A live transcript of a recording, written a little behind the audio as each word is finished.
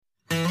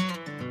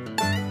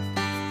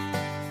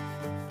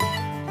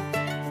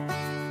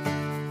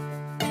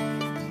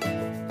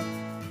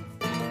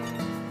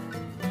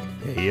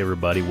Hey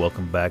everybody,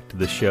 welcome back to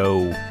the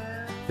show.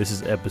 This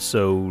is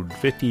episode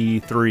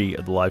 53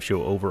 of the live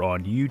show over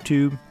on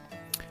YouTube.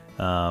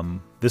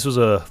 This was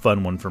a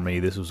fun one for me.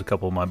 This was a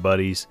couple of my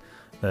buddies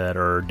that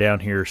are down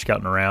here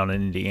scouting around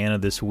in Indiana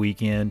this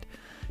weekend.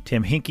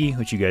 Tim Hinkie,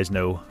 which you guys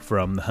know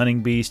from the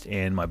Hunting Beast,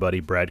 and my buddy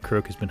Brad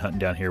Crook has been hunting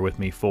down here with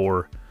me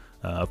for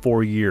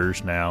 4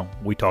 years now.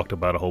 We talked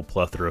about a whole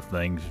plethora of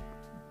things,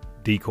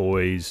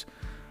 decoys.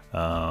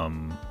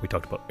 We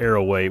talked about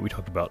arrow weight. We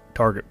talked about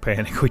target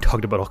panic. We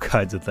talked about all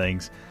kinds of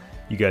things.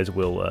 You guys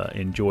will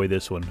enjoy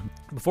this one.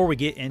 Before we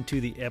get into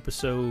the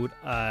episode,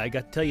 I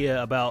got to tell you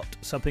about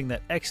something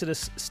that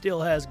Exodus still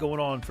has going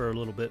on for a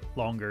little bit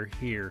longer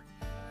here.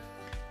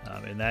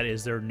 And that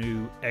is their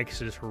new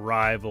Exodus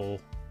Rival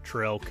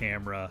trail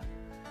camera.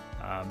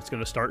 It's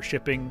going to start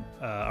shipping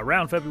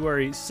around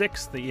February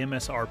 6th. The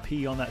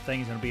MSRP on that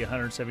thing is going to be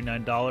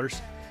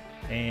 $179.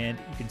 And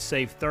you can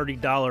save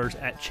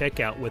 $30 at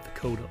checkout with the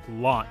code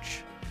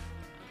LAUNCH.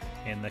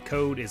 And the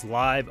code is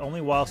live only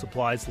while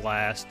supplies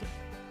last,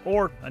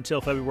 or until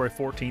February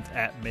 14th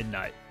at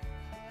midnight.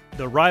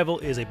 The Rival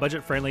is a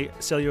budget-friendly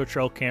cellular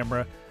trail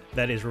camera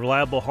that is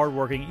reliable,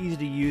 hardworking, easy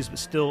to use, but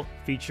still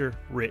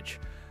feature-rich.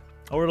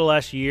 Over the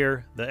last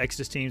year, the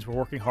Exodus teams were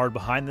working hard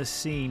behind the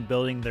scene,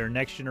 building their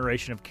next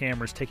generation of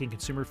cameras, taking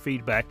consumer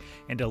feedback,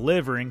 and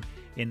delivering,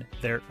 in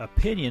their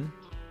opinion,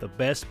 the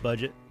best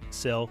budget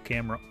cell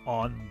camera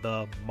on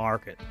the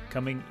market,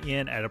 coming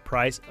in at a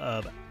price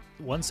of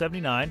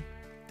 $179.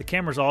 The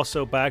camera is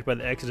also backed by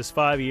the Exodus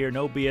 5-year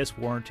no BS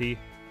warranty.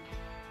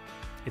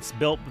 It's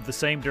built with the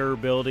same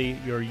durability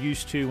you're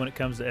used to when it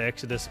comes to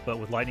Exodus, but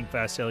with lightning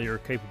fast cellular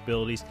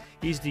capabilities,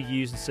 easy to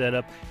use and set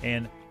up,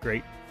 and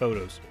great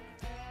photos.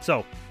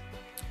 So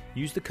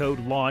use the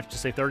code LAUNCH to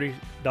save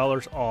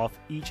 $30 off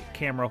each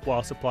camera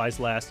while supplies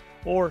last,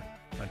 or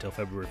until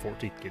February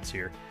 14th gets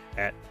here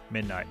at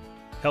midnight.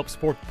 Help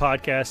support the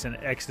podcast and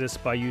Exodus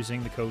by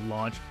using the code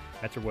LAUNCH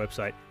at their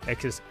website,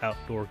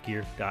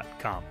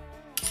 exodusoutdoorgear.com.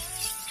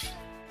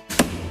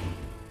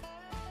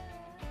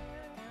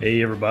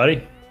 Hey,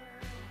 everybody.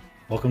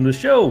 Welcome to the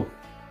show.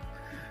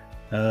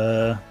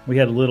 We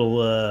had a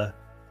little, I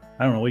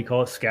don't know what you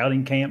call it,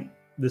 scouting camp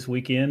this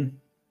weekend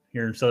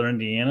here in southern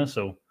Indiana,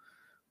 so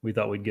we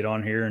thought we'd get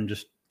on here and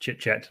just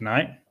chit-chat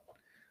tonight.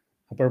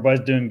 Hope everybody's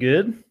doing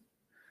good.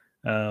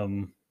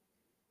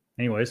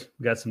 Anyways,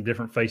 we got some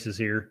different faces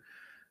here.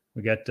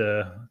 We got,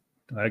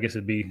 I guess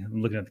it'd be,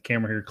 I'm looking at the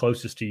camera here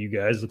closest to you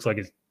guys. Looks like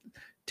it's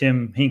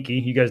Tim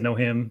Hinkie. You guys know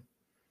him.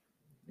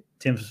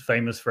 Tim's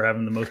famous for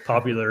having the most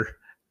popular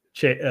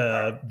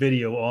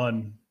video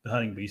on the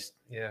Hunting Beast.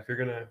 Yeah, if you're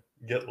going to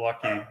get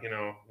lucky,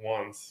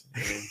 once,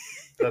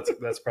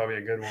 that's probably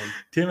a good one.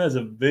 Tim has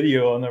a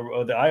video on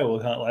the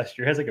Iowa hunt last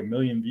year. It has like 1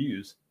 million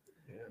views.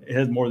 Yeah. It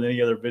has more than any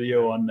other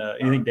video on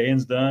anything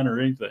Dan's done or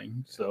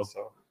anything. So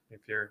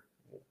if you're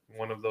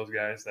one of those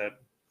guys that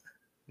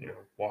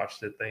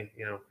watched it,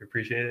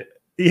 appreciate it.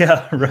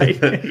 Yeah, right.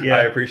 Yeah,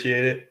 I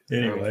appreciate it.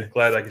 Anyway,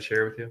 glad I could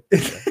share with you.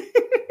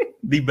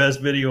 The best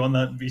video on the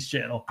Hunting Beast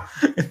channel,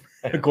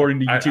 according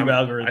to YouTube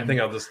algorithm. I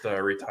think I'll just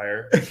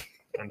retire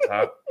on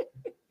top.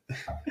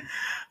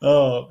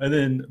 Oh, and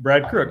then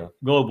Brad Crook,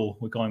 Global.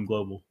 We call him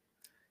Global.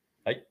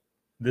 Hi.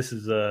 This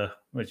is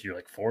what's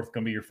your fourth?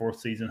 Gonna be your fourth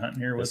season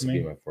hunting here with me?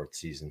 This will be my fourth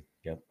season.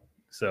 Yep.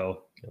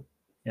 So,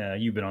 yeah,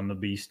 you've been on the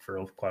Beast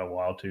for quite a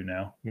while too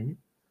now. Mm-hmm.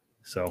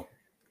 So,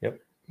 yep.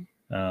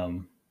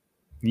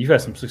 You've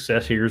had some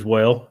success here as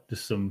well.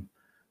 Just some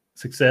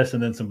success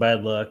and then some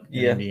bad luck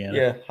in Indiana.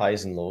 Yeah,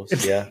 highs and lows.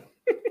 Yeah.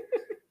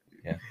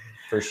 Yeah.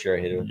 First year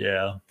I hit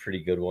a pretty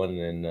good one,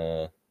 and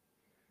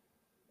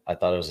I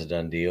thought it was a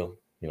done deal.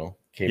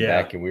 Came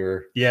back and we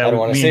were. Yeah, I don't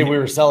want to say we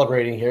were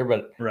celebrating here,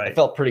 but I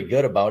felt pretty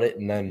good about it.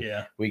 And then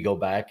we go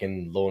back,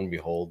 and lo and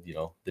behold,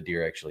 the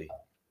deer actually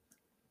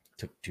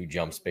took 2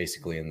 jumps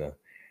basically in the.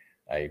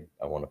 I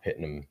wound up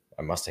hitting him.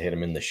 I must have hit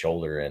him in the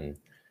shoulder, and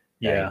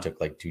he took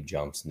like 2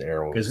 jumps, and the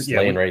arrow was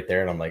laying right there,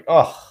 and I'm like,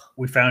 oh.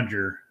 We found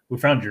your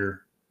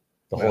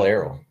the whole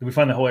arrow. Did we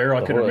find the whole arrow?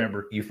 I couldn't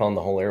remember. You found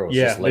the whole arrow.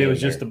 Yeah, it was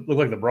just looked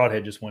like the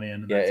broadhead just went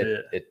in. And that's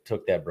it. It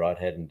took that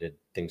broadhead and did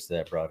things to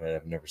that broadhead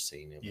I've never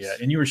seen.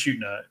 And you were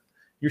shooting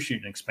you're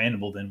shooting an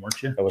expandable then,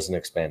 weren't you? That was an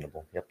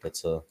expandable. Yep,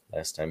 that's the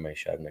last time I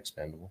shot an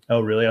expandable. Oh,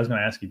 really? I was going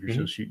to ask you if you're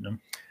still shooting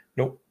them.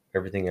 Nope.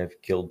 Everything I've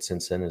killed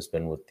since then has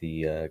been with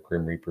the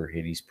Grim Reaper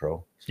Hades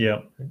Pro.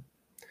 Yeah.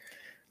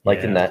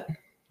 Liking that.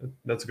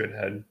 That's a good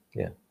head.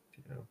 Yeah.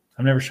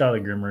 I've never shot a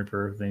Grim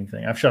Reaper with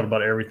anything. I've shot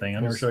about everything.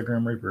 I've never shot a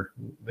Grim Reaper.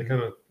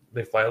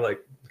 They fly like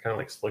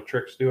Slick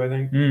Tricks do, I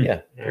think.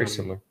 Yeah, very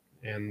similar.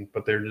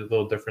 But they're just a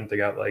little different. They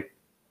got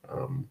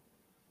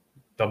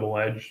double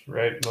edged,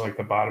 right? Like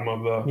the bottom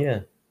of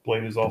the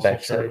blade is also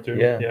started too.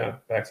 Yeah,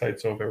 backside.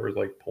 So if it was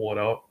pull it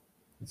out,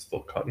 it's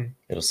still cutting.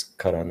 It'll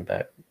cut on the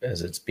back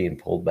as it's being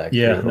pulled back.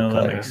 Yeah,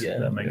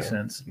 that makes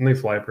sense. And they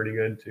fly pretty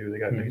good too. They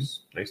got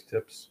nice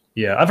tips.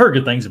 Yeah, I've heard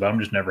good things about them.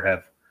 Just never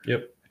have.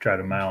 Yep. Tried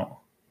them out.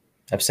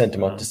 I've sent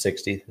them up to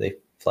 60. They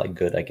fly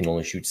good. I can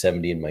only shoot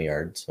 70 in my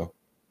yard, so.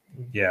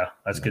 Yeah,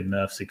 that's good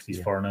enough.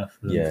 60's far enough.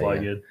 Doesn't fly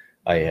good.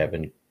 I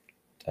haven't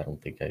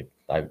don't think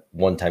I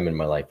one time in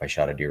my life I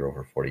shot a deer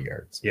over 40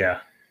 yards. Yeah.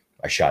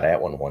 I shot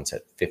at one once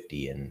at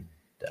 50, and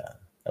that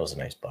was a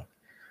nice buck.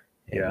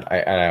 And yeah.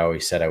 I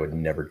always said I would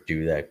never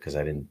do that because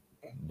I didn't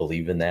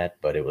believe in that,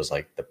 but it was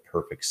like the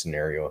perfect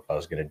scenario. If I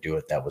was going to do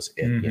it, that was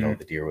it. Mm-hmm. You know,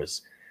 the deer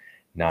was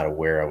not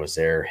aware I was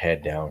there,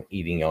 head down,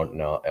 eating out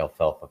in an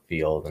alfalfa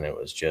field, and it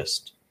was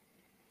just.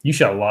 You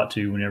shot a lot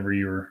too whenever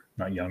you were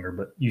not younger,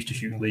 but used to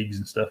shoot leagues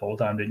and stuff all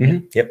the time, didn't you?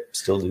 Mm-hmm. Yep,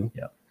 still do.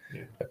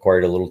 Yeah.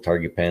 Acquired a little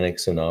Target Panic,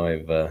 so now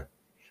I've.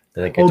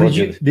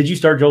 Did you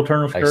start Joel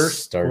Turner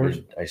first?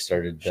 I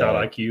started Shot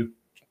IQ.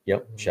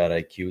 Yep, Shot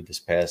IQ this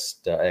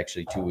past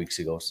actually 2 weeks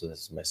ago, so this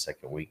is my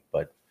second week.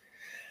 But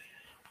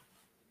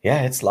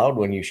yeah, it's loud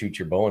when you shoot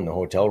your bow in the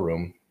hotel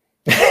room.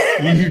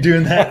 You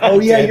doing that? Oh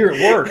yeah, you're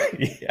at work.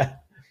 Yeah.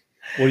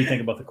 What do you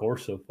think about the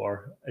course so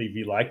far? Have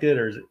you liked it,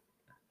 or is it?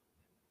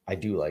 I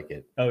do like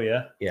it. Oh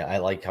yeah. Yeah, I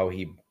like how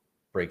he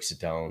breaks it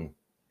down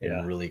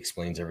and really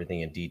explains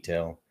everything in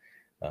detail.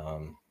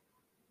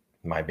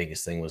 My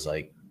biggest thing was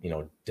like,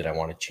 did I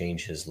want to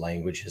change his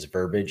language, his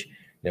verbiage?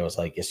 And it was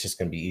like, it's just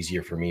going to be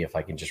easier for me if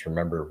I can just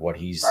remember what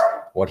he says,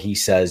 what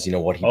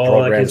he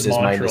programs his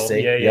mind to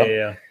say.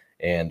 Yeah.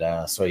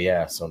 And so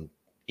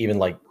even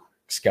like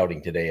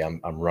scouting today, I'm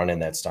running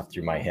that stuff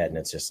through my head, and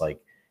it's just like,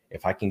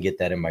 if I can get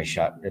that in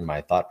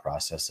my thought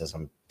process as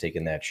I'm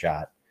taking that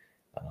shot,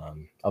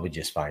 I'll be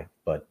just fine.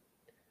 But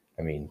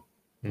I mean,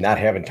 not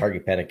having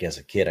Target Panic as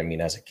a kid,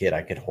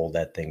 I could hold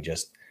that thing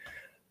just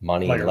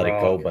money like and let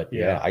it go. But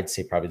yeah, I'd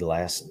say probably the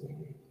last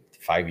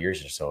 5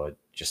 years or so, it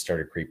just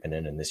started creeping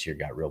in, and this year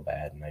got real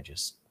bad, and I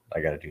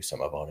got to do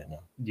something about it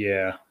now.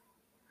 Yeah.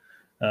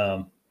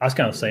 I was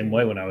kind of the same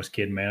way when I was a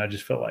kid, man. I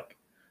just felt like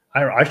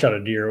I shot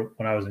a deer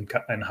when I was in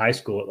high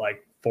school at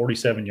like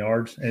 47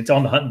 yards, and it's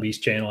on the Hunting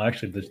Beast channel.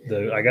 Actually,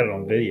 I got it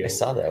on video. I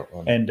saw that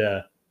one. And,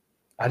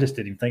 I just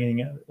didn't even think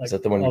anything of it. Like, is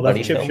that the one? That's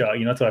a chip shot.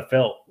 That's what I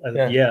felt. At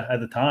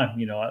the time.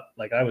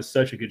 I was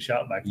such a good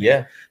shot back then.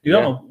 Yeah, dude,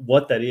 I don't know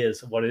what that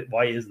is.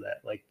 Why is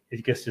that? Like, I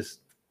guess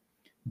just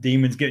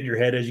demons get in your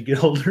head as you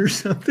get older or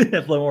something.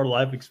 Have more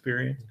life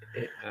experience.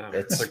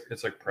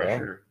 It's like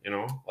pressure.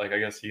 Like I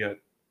guess you got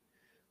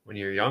when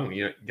you're young,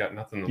 you got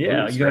nothing to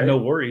lose. You got no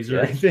worries or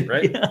anything.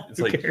 Right? Yeah, it's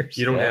like cares?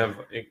 You don't have,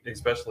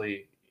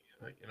 especially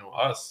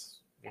us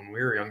when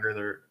we were younger.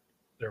 There,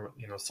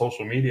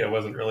 social media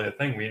wasn't really a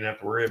thing. We didn't have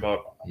to worry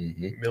about a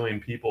million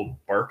people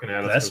barking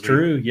at us. That's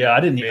true. Yeah, I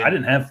didn't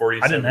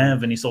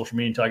have any social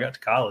media until I got to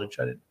college.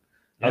 I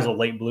was a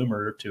late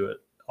bloomer to it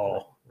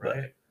all.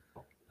 Right.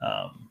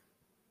 But,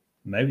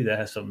 maybe that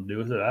has something to do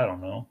with it. I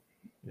don't know.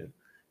 Yeah.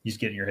 You just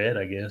get in your head,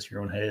 I guess,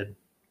 your own head.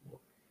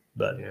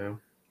 But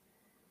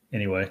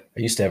anyway, I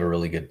used to have a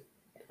really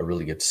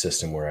good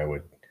system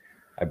where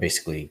I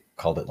basically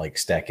called it like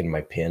stacking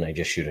my pin. I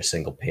just shoot a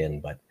single pin,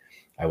 but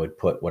I would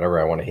put whatever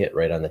I want to hit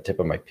right on the tip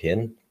of my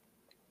pin.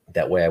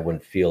 That way I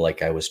wouldn't feel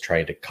like I was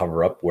trying to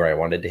cover up where I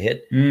wanted to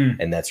hit.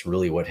 And that's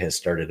really what has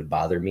started to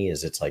bother me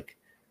is it's like,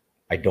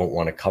 I don't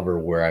want to cover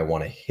where I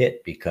want to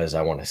hit because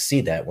I want to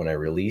see that when I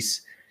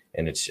release.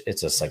 And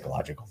it's a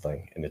psychological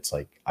thing. And it's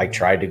like, I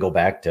tried to go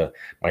back to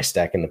my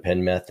stacking the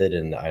pin method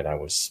and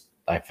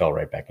I fell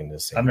right back into the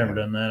same. I've never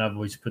done that. I've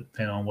always put the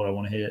pin on what I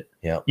want to hit.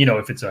 Yeah.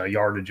 If it's a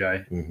yardage,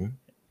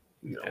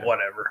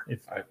 whatever.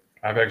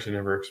 I've actually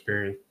never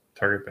experienced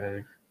Target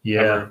Panic.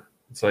 Yeah. Ever.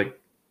 It's like,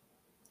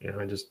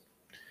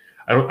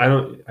 I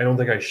don't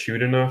think I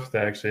shoot enough to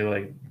actually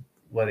like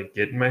let it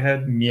get in my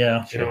head.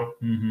 Yeah.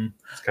 Mm-hmm.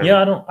 I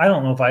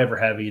don't know if I ever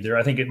have either.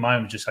 I think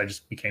mine was I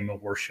just became a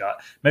worse shot.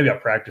 Maybe I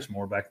practiced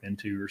more back then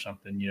too or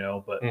something,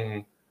 but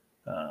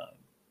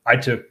I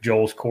took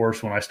Joel's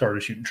course when I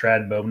started shooting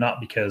trad bow, not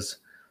because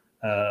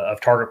of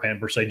Target Panic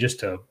per se,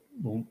 just to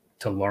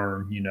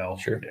learn,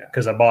 Sure.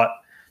 Because I bought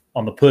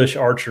on the Push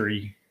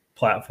archery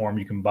platform,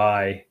 you can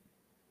buy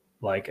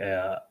like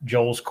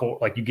Joel's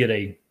course, like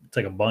it's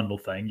like a bundle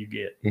thing you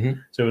get.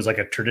 So it was like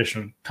a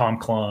traditional Tom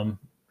Clum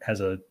has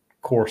a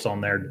course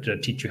on there to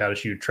teach you how to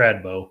shoot a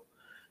trad bow,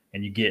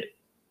 and you get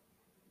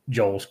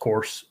Joel's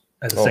course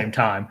at the same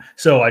time.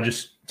 So I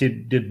just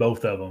did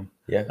both of them.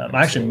 Yeah.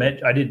 I actually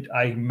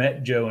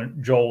met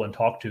Joel and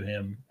talked to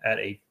him at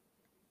a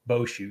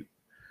bow shoot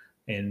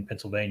in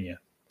Pennsylvania.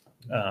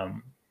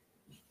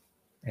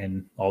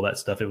 And all that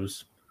stuff. It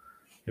was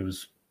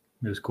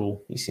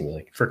cool. He seems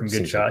like freaking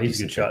good shot. He's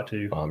a good shot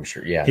too. I'm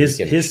sure. Yeah.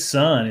 His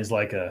son is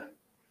like a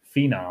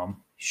phenom.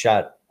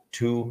 Shot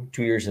two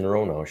years in a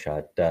row now.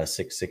 Shot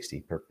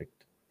 660. Perfect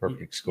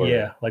score.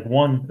 Yeah. Like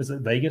is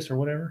it Vegas or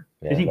whatever?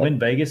 Yeah, did he win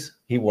Vegas?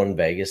 He won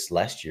Vegas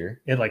last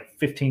year. At like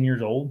 15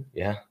 years old.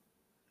 Yeah.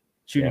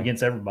 Shooting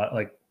against everybody,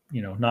 like,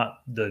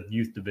 not the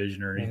youth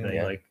division or anything.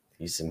 Yeah. Like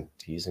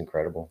he's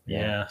incredible.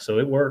 Yeah. So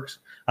it works.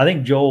 I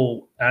think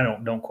Joel,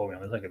 don't quote me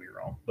on this, I could be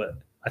wrong, but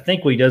I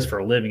think what he does for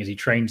a living is he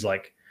trains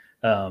like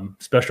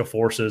special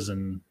forces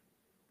and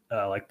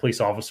like police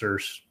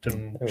officers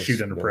to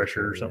shoot under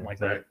pressure or something like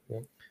that. Yeah.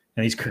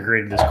 And he's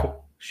created this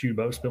shoot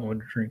bow, spilling with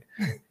a drink.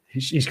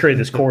 He's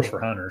created this course for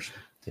hunters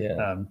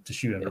to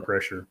shoot under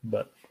pressure.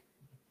 But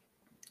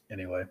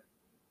anyway,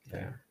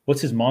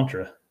 what's his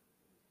mantra?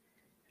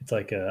 It's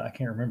like I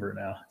can't remember it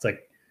now. It's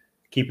like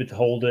keep it to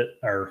hold it,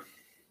 or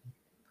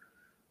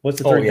what's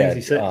the three things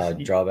he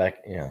said?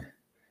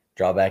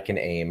 Drawback and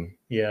aim.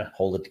 Yeah.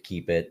 Hold it to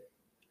keep it.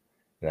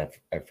 And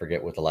I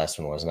forget what the last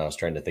one was, and I was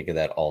trying to think of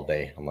that all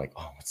day. I'm like,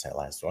 oh, what's that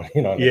last one?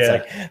 And it's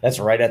like that's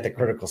right at the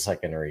critical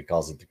second, or he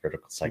calls it the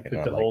critical second.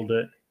 Keep it to hold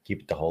it.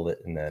 Keep it to hold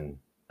it, and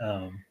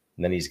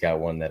then he's got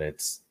one that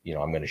it's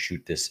I'm going to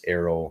shoot this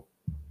arrow.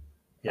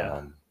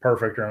 Yeah.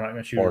 Perfect, or I'm not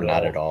going to shoot or it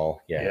not all. At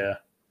all. Yeah. Yeah.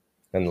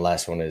 And the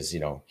last one is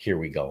here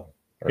we go.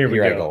 Or here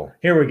we I go. go.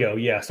 Here we go.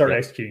 Yeah. Start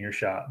executing your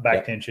shot.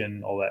 Back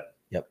tension, all that.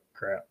 Yep.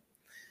 Crap.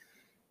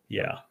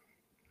 Yeah.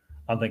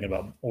 I'm thinking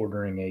about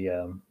ordering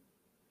a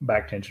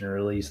back tension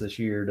release this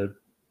year. To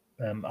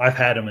I've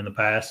had them in the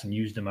past and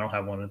used them. I don't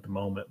have one at the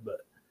moment, but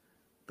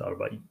thought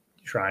about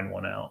trying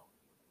one out.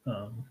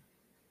 I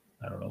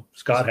don't know.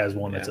 Scott has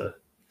one that's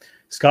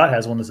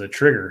a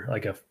trigger,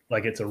 like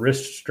it's a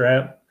wrist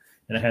strap,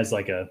 and it has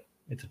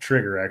it's a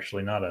trigger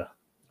actually, not a.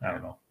 I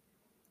don't know.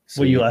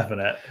 So what are you laughing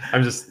at?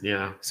 I'm just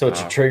So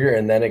it's a trigger,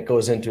 and then it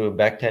goes into a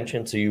back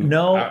tension. So you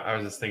I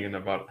was just thinking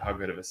about how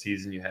good of a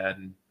season you had,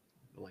 and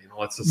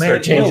let's just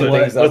start changing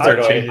things. I'm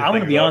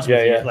going to be honest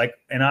with you,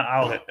 and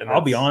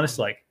I'll be honest.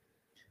 Like,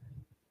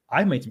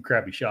 I made some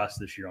crappy shots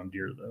this year on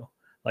deer, though.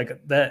 Like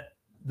that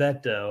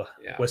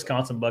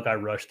Wisconsin buck, I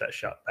rushed that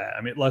shot bad.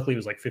 I mean, luckily it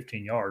was like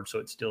 15 yards, so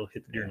it still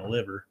hit the deer in the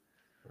liver.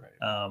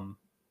 Right.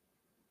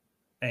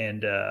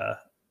 And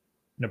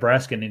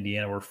Nebraska and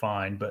Indiana were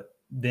fine, but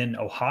then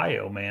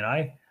Ohio, man,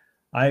 I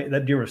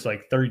that deer was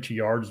like 32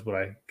 yards is what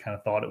I kind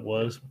of thought it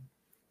was.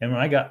 And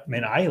when I got,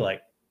 man, I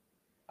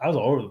was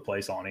all over the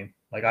place on him.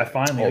 Like I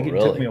finally, it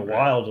took me a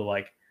while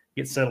to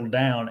get settled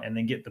down and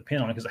then get the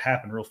pin on it because it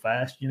happened real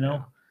fast,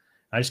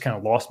 I just kind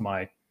of lost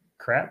my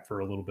crap for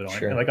a little bit on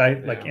it.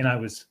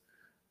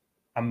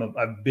 And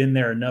I've been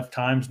there enough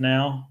times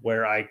now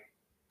where I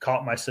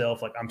caught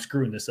myself like I'm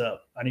screwing this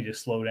up. I need to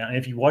slow down. And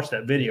if you watch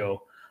that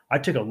video, I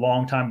took a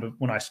long time, but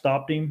when I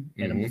stopped him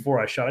and before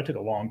I shot, I took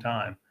a long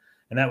time.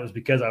 And that was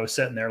because I was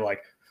sitting there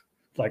like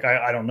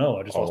I don't know.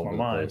 I just lost my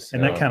mind.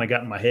 And that kind of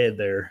got in my head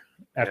there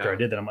after I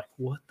did that. I'm like,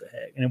 what the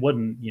heck? And it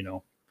wasn't,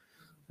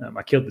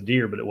 I killed the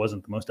deer, but it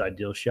wasn't the most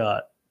ideal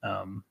shot.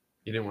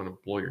 You didn't want to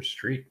blow your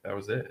streak. That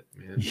was it,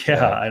 man.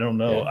 Yeah, I don't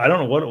know. I don't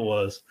know what it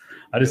was.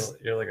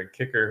 You're like a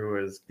kicker who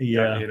has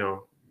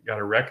got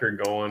a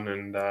record going,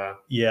 and I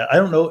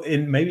don't know.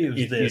 And maybe it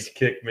was this each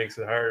kick makes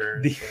it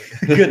harder.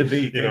 Could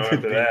be. After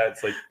that,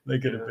 it's like they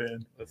could have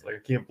been. It's like I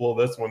can't blow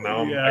this one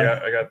now.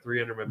 I got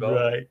 3 under my belt.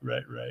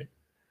 Right.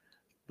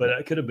 But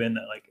it could have been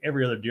that like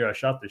every other deer I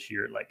shot this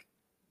year, it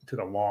took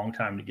a long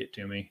time to get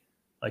to me.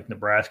 Like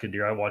Nebraska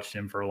deer, I watched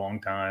him for a long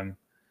time.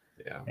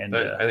 Yeah, and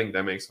I think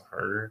that makes it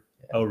harder.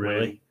 Oh,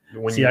 really?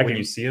 When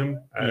you see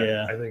him,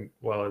 I think.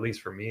 Well, at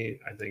least for me,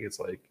 I think it's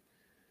like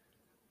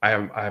I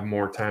have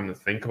more time to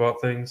think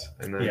about things,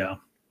 and then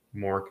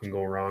more can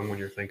go wrong when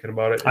you're thinking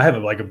about it. I have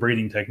a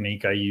breathing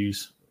technique I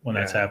use when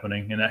that's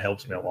happening, and that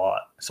helps me a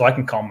lot. So I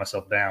can calm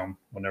myself down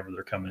whenever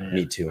they're coming in.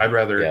 Me too. I'd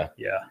rather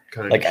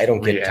kind of I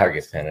don't get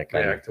target panic.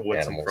 React to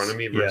what's in front of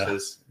me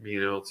versus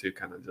being able to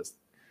kind of just.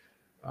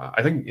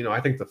 I think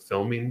the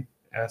filming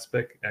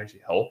aspect actually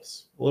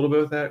helps a little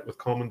bit with that, with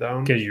calming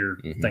down, because you're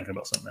thinking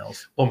about something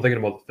else. Well, I'm thinking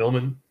about the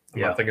filming.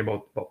 I'm not thinking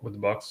about with the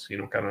bucks.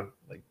 Kind of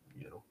like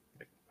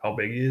how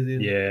big he is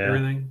and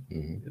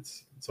everything.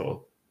 It's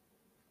so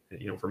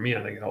for me,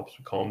 I think it helps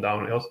calm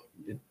down.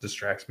 It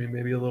distracts me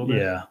maybe a little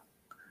bit.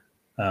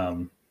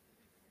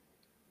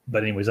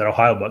 But anyways, that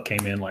Ohio buck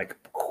came in like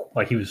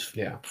he was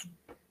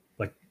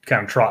like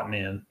kind of trotting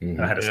in,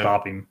 and I had to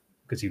stop him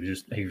because he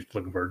was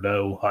looking for a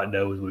doe. Hot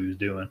doe is what he was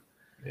doing.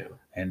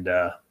 And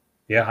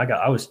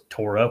I was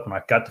tore up when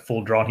I got the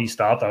full draw and he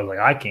stopped. I was like,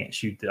 I can't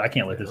shoot I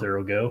can't let this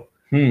arrow go.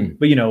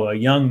 But a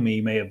young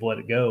me may have let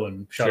it go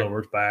and shot over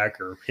its back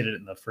or hit it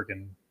in the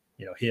freaking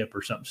hip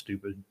or something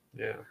stupid.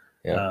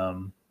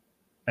 And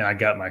I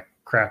got my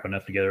crap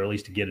enough together at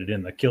least to get it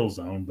in the kill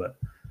zone, but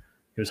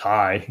it was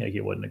high. Like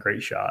it wasn't a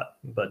great shot,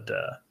 but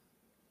that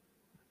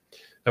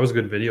was a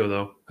good video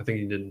though. I think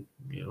he did.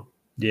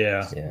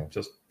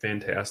 Just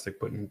fantastic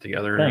putting it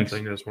together and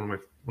everything. That's one of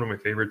my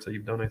favorites that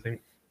you've done. I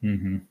think.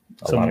 A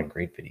lot of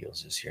great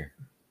videos this year.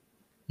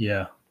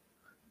 Yeah,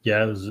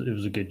 it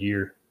was a good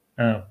year.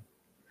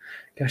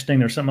 Gosh dang,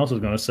 there's something else I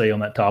was going to say on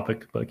that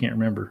topic, but I can't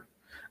remember.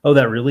 Oh,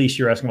 that release.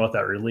 You're asking about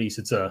that release.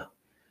 It's a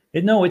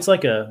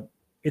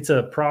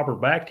proper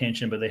back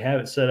tension, but they have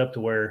it set up to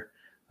where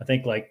I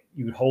think like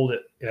you would hold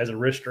it. It has a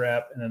wrist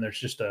strap, and then there's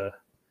just I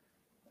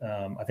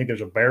think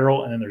there's a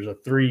barrel, and then there's a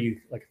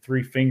three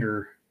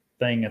finger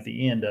thing at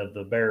the end of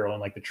the barrel,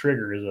 and like the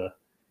trigger is a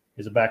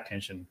back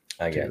tension.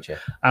 I gotcha.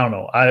 I don't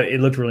know.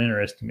 It looked really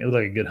interesting. It looked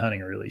like a good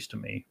hunting release to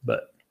me,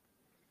 but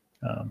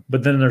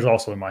then there's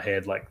also in my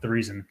head like the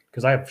reason,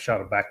 because I have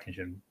shot a back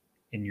tension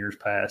in years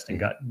past and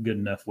got good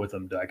enough with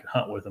them that I could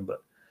hunt with them.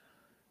 But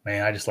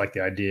man, I just like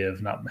the idea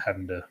of not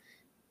having to,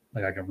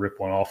 like, I can rip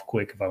one off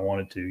quick if I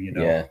wanted to,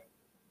 Yeah.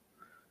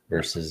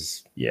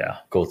 Versus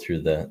go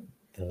through the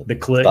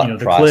click,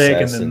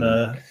 click, and then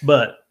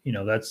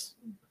that's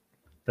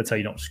that's how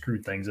you don't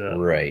screw things up.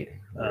 Right.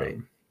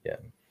 Yeah.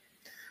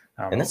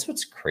 And that's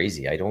what's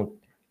crazy. I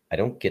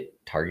don't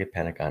get target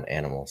panic on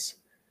animals.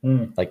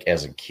 Like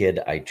as a kid,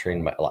 I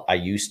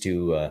used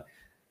to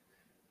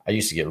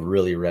get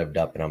really revved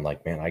up, and I'm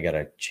like, man, I got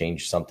to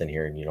change something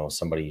here. And,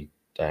 somebody,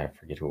 I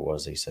forget who it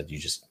was. They said, you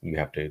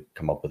have to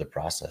come up with a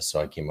process. So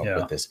I came up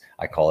with this,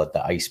 I call it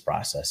the ICE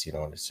process,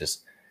 and it's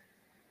just,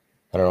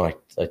 I don't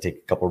know. I take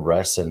a couple of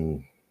breaths,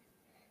 and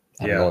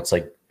I don't know.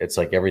 It's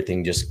like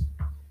everything just,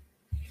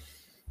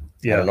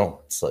 I don't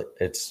know. It's like,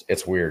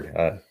 it's weird,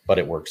 but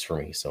it works for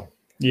me. So,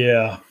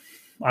 yeah,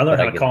 I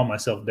learned how to calm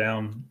myself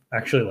down.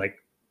 Actually, like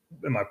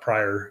in my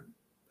prior,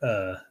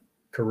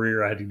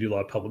 career, I had to do a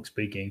lot of public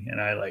speaking,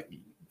 and I like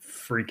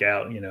freak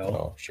out,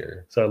 Oh,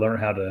 sure. So I learned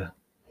how to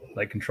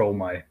like control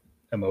my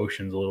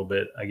emotions a little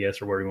bit, I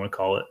guess, or whatever you want to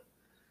call it.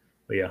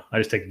 But yeah, I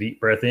just take a deep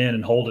breath in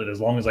and hold it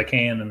as long as I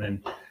can, and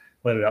then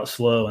let it out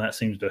slow, and that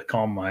seems to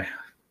calm my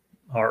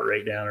heart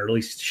rate down, or at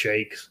least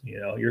shakes.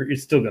 You're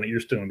still gonna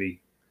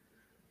be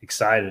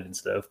excited and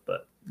stuff,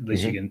 but at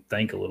least you can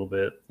think a little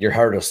bit. Your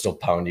heart will still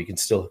pound. You can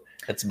still.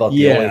 That's about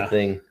the only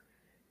thing.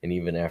 And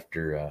even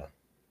after,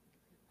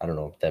 I don't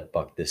know, that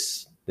buck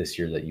this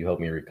year that you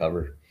helped me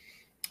recover.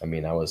 I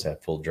mean, I was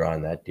at full draw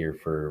on that deer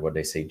for what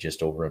they say,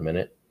 just over a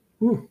minute.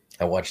 Ooh.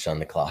 I watched on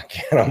the clock,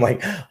 and I'm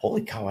like,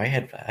 holy cow! I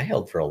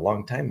held for a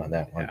long time on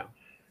that one. Yeah.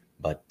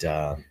 But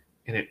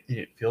and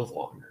it feels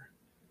longer.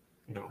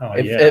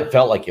 It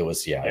felt like it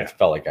was. Yeah, it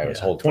felt like I was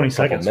holding 20 for a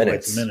seconds, couple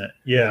minutes. A minute.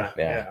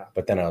 Yeah.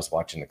 But then I was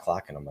watching the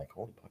clock, and I'm like,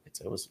 holy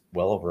buckets! It was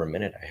well over a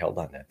minute I held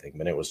on that thing,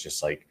 but it was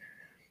just like,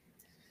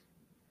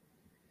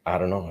 I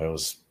don't know.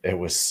 It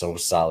was so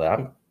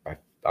solid.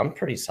 I'm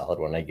pretty solid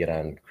when I get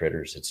on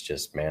critters. It's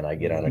just, man, I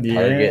get on a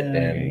target,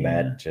 and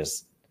that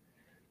just,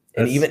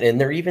 and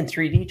they're even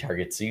 3D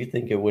targets. So you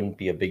think it wouldn't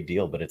be a big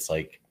deal, but it's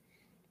like,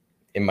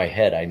 in my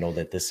head, I know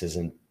that this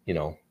isn't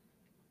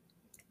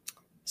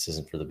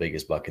for the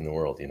biggest buck in the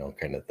world,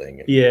 kind of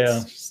thing. And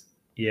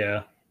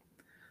yeah.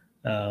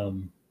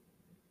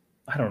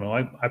 I don't know.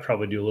 I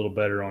probably do a little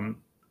better on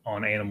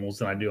animals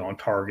than I do on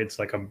targets.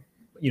 Like I'm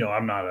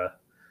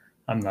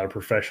not a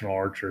professional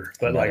archer,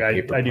 but like I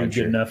do good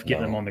enough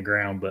getting them on the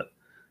ground. But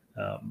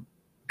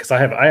because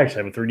I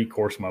actually have a 3D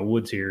course in my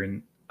woods here,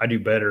 and I do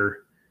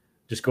better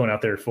just going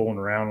out there fooling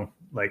around,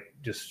 like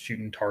just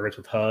shooting targets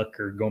with Huck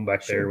or going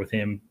back there with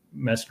him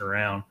messing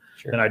around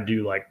than I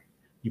do like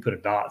you put a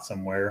dot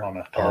somewhere on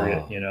a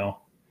target,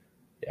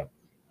 Yep.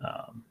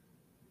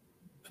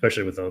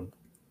 Especially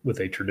with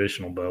a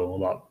traditional bow, a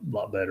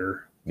lot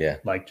better. Yeah.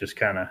 Like just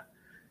kind of,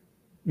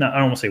 I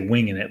don't want to say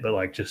winging it, but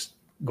like just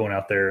going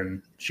out there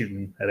and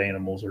shooting at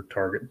animals or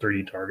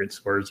 3D targets.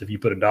 Whereas if you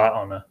put a dot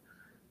on a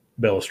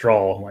bale of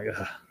straw, I'm like,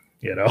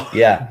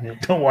 yeah,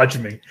 don't watch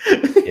me.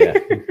 Yeah.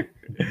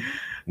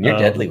 You're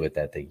deadly with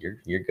that thing.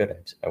 You're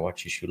good. I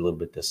watched you shoot a little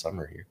bit this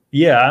summer here.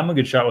 Yeah, I'm a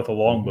good shot with a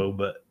longbow,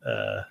 but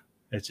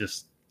it's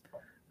just,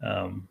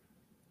 I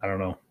don't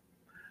know.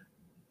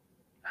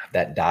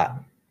 That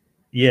dot.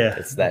 Yeah,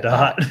 it's that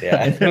dot.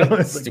 Yeah, get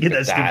that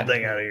stupid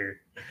thing out of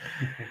here.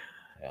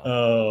 Yeah.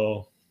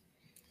 Oh,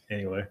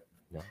 anyway,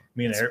 no,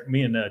 me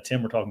and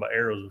Tim were talking about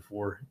arrows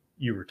before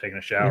you were taking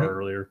a shower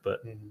earlier.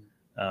 But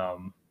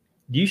do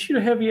you shoot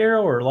a heavy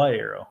arrow or a light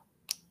arrow?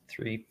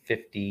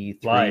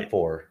 353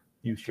 4.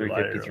 You shoot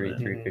 353,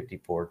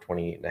 354,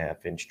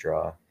 28.5-inch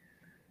draw.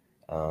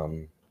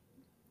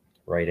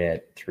 Right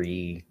at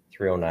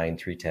 309,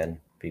 310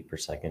 feet per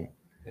second.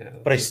 Yeah,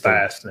 but I still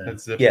fast.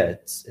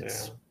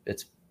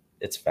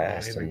 It's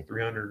fast. Like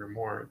 300 or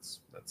more.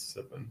 That's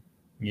zipping.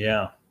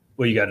 Yeah.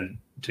 Well, you got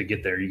to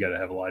get there. You got to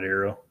have a light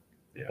arrow,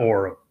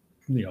 or a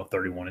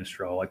 31-inch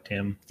draw like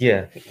Tim.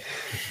 Yeah.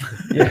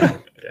 Yeah.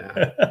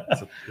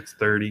 It's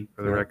 30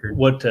 for the record.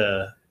 What?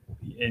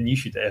 And you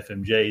shoot the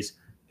FMJs.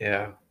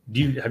 Yeah.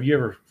 Have you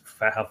ever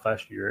how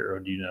fast your arrow?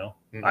 Do you know?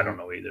 Mm-hmm. I don't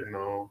know either.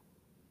 No,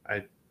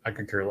 I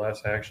could care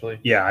less actually.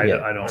 Yeah, I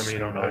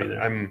don't know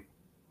either.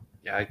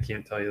 I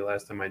can't tell you the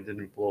last time I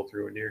didn't blow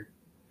through a deer.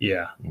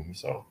 Yeah.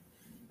 So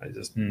I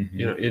just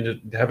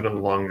having a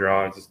long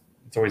draw, it's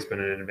always been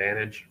an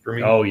advantage for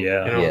me. Oh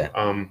yeah.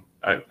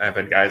 I've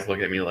had guys look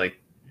at me like,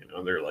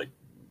 they're like,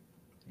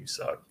 you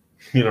suck,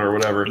 or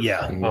whatever.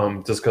 Yeah.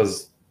 Just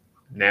because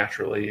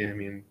naturally,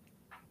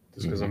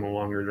 just because I'm a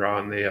longer draw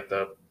and they have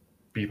to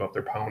beef up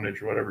their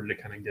poundage or whatever to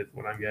kind of get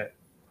what I get.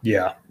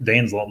 Yeah.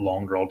 Dan's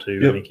long draw too.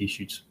 Yep. I think he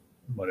shoots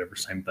whatever,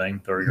 same thing,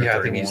 30 or 31.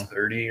 I think he's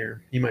 30,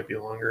 or he might be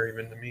longer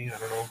even than me. I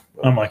don't know.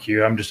 But I'm like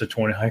you. I'm just a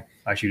 20.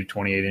 I shoot a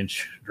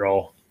 28-inch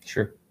draw.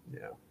 Sure.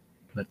 Yeah.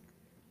 But,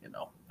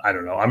 I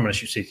don't know. I'm going to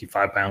shoot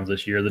 65 pounds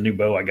this year. The new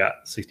bow I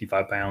got,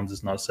 65 pounds.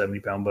 It's not a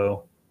 70-pound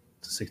bow.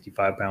 It's a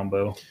 65-pound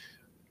bow.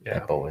 Yeah.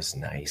 That bow is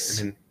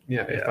nice.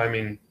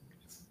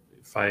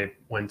 If I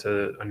went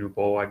to a new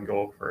bow, I can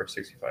go for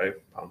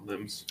 65-pound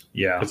limbs.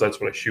 Yeah. Because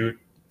that's what I shoot.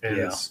 And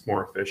it's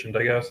more efficient,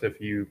 I guess, if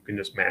you can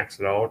just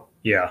max it out.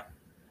 Yeah.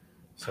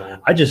 So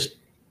I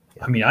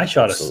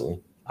shot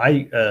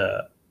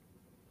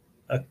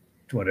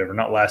whatever,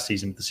 not last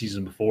season, but the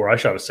season before, I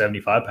shot a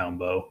 75-pound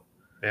bow.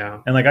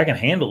 Yeah. And like I can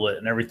handle it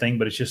and everything,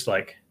 but it's just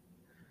like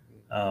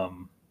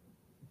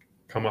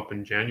come up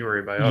in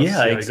January by us.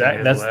 Yeah,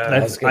 exactly. That's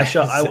I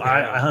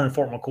hunted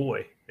Fort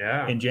McCoy.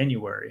 Yeah. In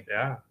January.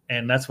 Yeah.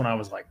 And that's when I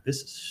was like,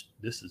 this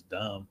is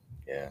dumb.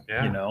 Yeah.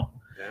 You know.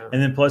 Yeah.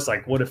 And then plus,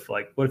 like, what if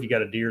you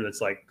got a deer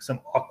that's like some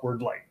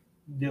awkward like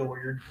deal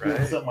where you're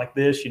doing something like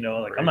this? You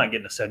know, like I'm not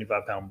getting a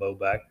 75-pound bow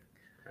back.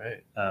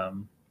 Right.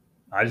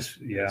 I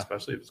just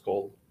especially if it's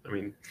cold. I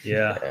mean.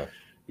 Yeah.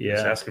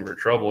 Just asking for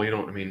trouble. You know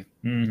what I mean?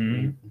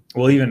 Mm-hmm.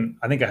 Well, even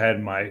I think I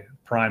had my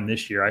prime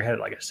this year. I had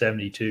like a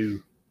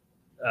 72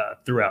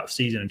 throughout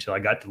season until I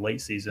got to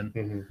late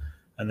season,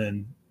 and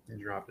then you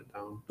dropped it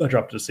down. I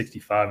dropped it to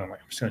 65. I'm like,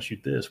 I'm just gonna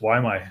shoot this. Why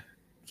am I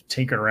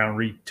tinkering around,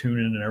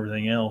 retuning, and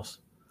everything else?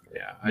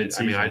 Yeah, I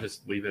mean, I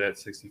just leave it at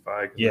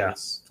 65. Yeah,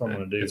 that's what I'm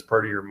gonna do. It's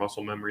part of your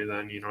muscle memory.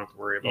 Then you don't have to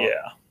worry about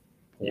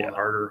pulling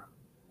harder,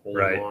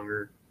 pulling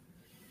longer.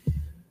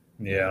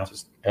 Yeah,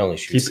 just I only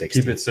shoot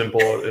 60. Keep it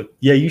simple.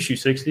 Yeah, you shoot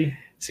 60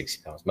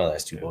 pounds. My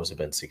last two bows have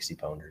been 60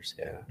 pounders.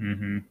 Yeah.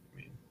 Mm-hmm. I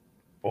mean,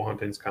 bow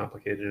hunting's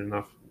complicated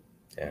enough.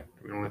 Yeah,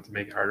 we don't have to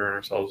make it harder on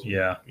ourselves.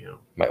 Yeah, you know,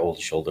 my old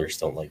shoulders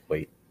don't like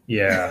weight.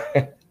 Yeah.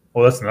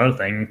 Well, that's another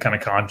thing I'm kind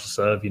of conscious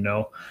of, you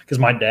know, because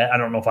my dad, I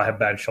don't know if I have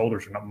bad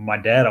shoulders or not. My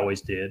dad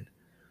always did.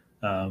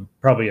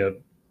 Probably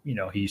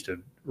he used to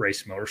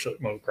race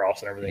motocross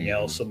and everything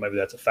else. So maybe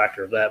that's a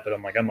factor of that. But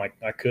I'm like,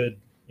 I could,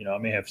 I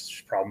may have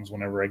problems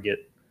whenever I get,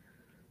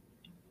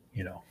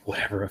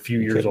 a few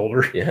years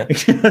older. Yeah.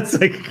 It's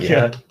like,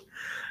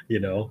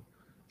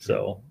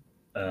 so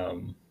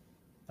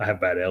I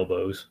have bad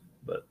elbows,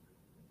 but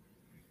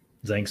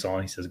Zank's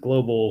on. He says,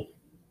 Global.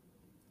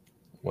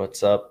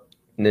 What's up,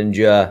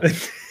 Ninja?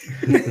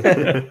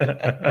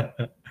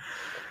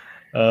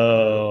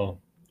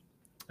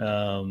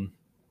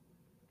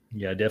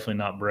 Yeah, definitely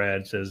not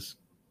Brad. Says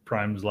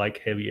primes like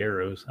heavy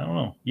arrows. I don't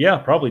know. Yeah,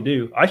 probably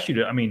do. I shoot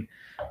a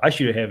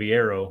heavy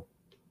arrow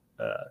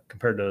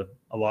compared to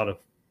a lot of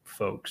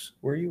folks.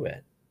 Where are you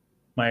at?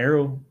 My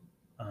arrow,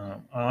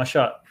 I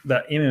shot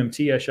that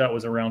MMT I shot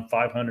was around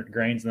 500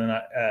 grains, and then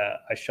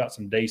I shot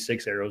some day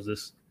 6 arrows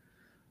this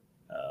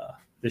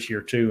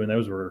year too, and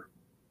those were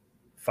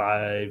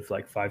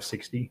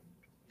 560.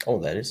 Oh,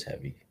 that is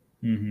heavy.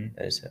 Mm-hmm.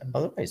 That is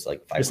otherwise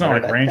like 500. It's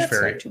not like range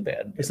fairy. Not too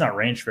bad. It's not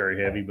range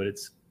fairy heavy, but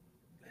it's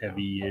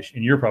heavy-ish,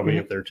 and you're probably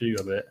up there too,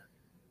 I bet,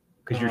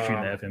 because you're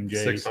shooting the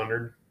FMJs.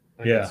 600.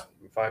 Yeah,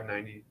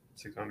 590,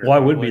 600. Well, I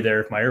would be there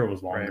if my arrow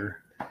was longer.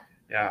 Right.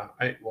 Yeah,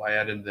 I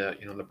added the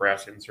the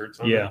brass inserts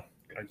on it.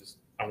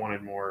 I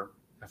wanted more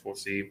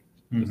FOC.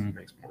 Just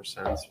makes more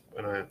sense.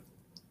 And I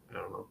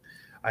don't know.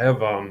 I have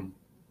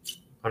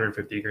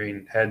 150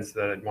 grain heads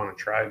that I'd want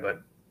to try,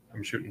 but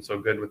I'm shooting so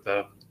good with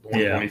the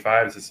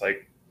 125s. It's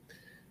like,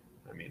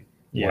 I mean,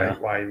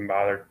 why even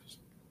bother? Just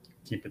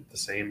keep it the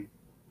same.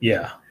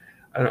 Yeah.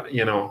 I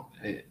don't,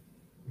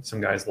 some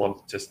guys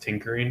love just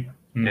tinkering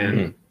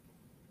and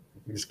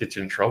just get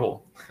you in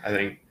trouble. I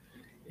think.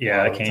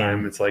 Yeah, a lot of the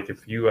time it's like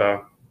if you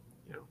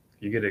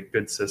you get a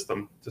good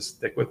system, just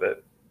stick with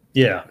it.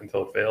 Yeah,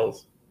 until it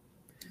fails.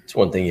 It's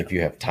one thing if you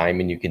have time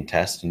and you can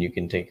test and you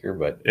can tinker,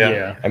 but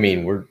I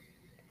mean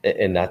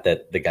and not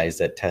that the guys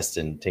that test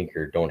and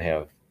tinker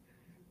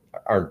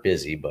aren't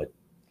busy, but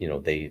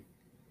they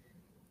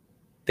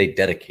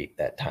dedicate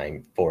that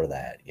time for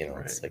that.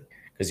 Right. It's like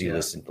because you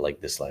listen to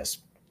like this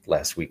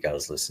last week I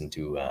was listening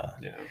to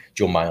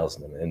Joe Miles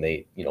and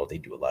they they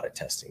do a lot of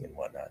testing and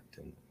whatnot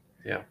and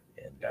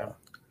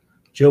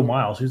Joe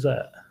Miles, who's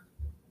that?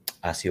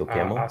 Asio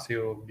Camo.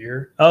 Asio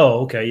Gear.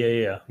 Oh,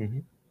 okay, yeah. Mm-hmm.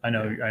 I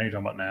know you're talking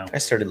about now. I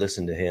started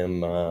listening to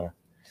him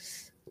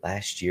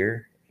last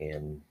year,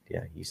 and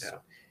he's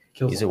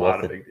a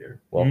wealth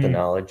of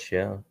knowledge.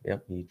 Yeah,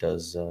 yep. He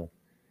does a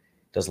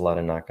lot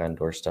of knock on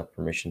door stuff,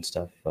 permission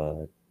stuff.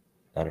 Not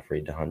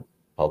afraid to hunt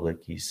public.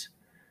 I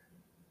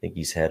think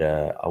he's had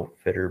a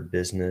outfitter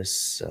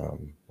business,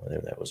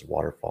 whether that was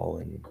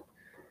Waterfall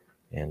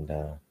and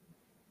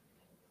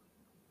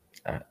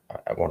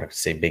I want to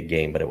say big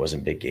game, but it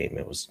wasn't big game.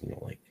 It was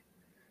like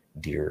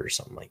deer or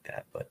something like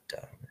that, but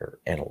or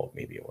antelope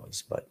maybe it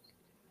was. But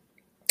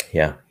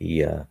yeah,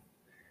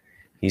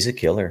 he's a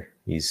killer.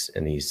 He's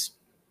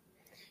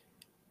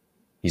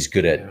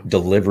good at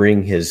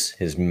delivering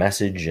his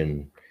message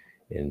and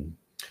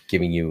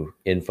giving you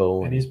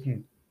info. And he's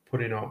been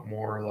putting out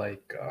more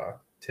like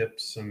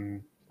tips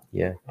and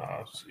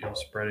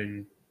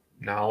spreading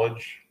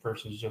knowledge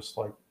versus just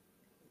like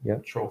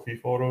trophy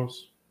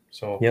photos.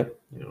 So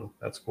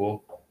that's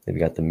cool. They've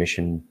got the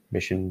Mission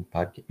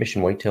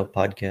Whitetail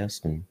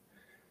podcast, and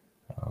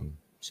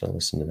so I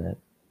listened to that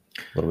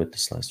a little bit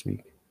this last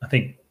week. I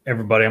think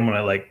everybody, I'm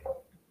gonna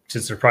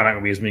since there's probably not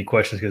gonna be as many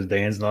questions because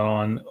Dan's not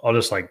on. I'll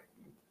just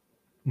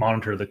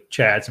monitor the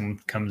chats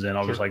and comes in.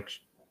 I'll just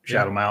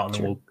shout them out and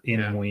then we'll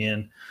end when we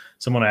end.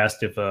 Someone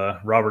asked if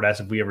Robert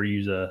asked if we ever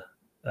use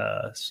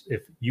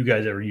if you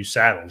guys ever use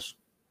saddles,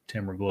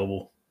 Tim or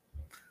Global.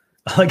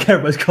 I like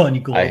everybody's calling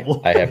you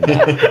Global. I have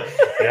not.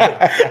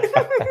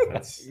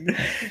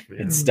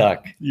 It's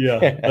stuck. Yeah,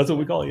 that's what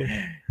we call you.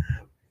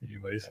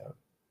 Anyways,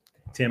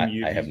 Tim,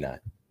 I have not.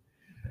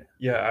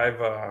 Yeah, I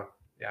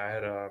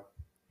had a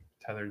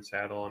tethered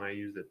saddle, and I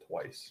used it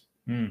twice.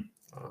 And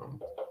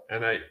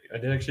I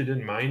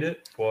didn't mind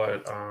it,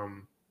 but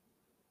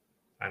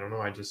I don't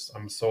know.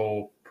 I'm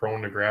so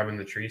prone to grabbing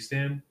the tree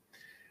stand,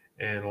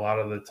 and a lot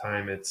of the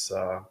time it's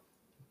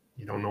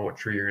you don't know what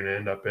tree you're going to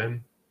end up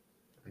in,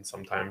 and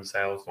sometimes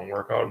saddles don't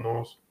work out in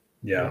those.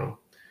 Yeah. You know?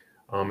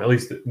 At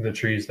least the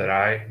trees that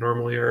I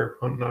normally are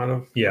hunting out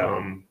of.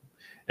 Yeah.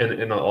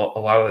 And a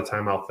lot of the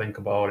time I'll think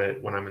about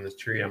it when I'm in this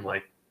tree. I'm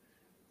like,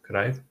 could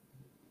I have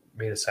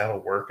made a saddle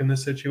work in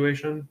this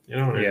situation? You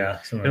know?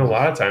 And a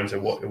lot of times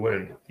it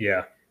wouldn't.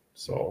 Yeah.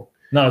 So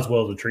not as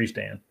well as a tree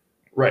stand.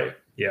 Right.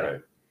 Yeah.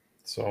 Right.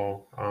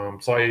 So,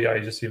 I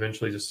just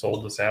eventually just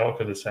sold the saddle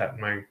because it sat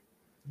in my,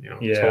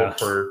 tote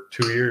for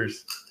 2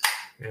 years.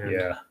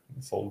 And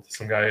sold to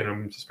some guy, and I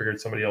just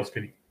figured somebody else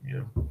could,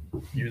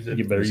 use it.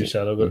 You better use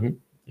saddle. Mm-hmm.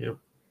 Yep.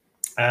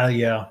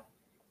 Yeah.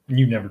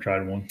 You've never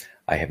tried one?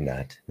 I have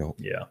not. No.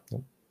 Yeah.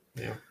 Nope.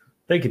 Yeah.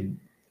 They could.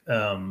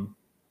 I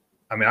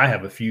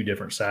have a few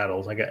different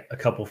saddles. I got a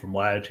couple from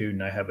Latitude,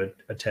 and I have a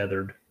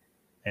tethered,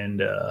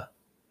 and I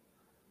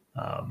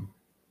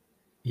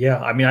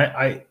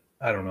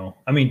don't know.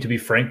 To be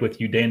frank with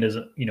you, Dan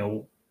doesn't.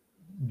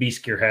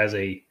 Beast Gear has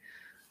a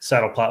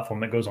saddle platform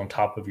that goes on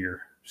top of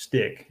your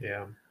stick.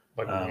 Yeah,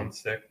 like one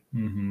stick.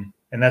 Mm-hmm.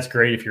 And that's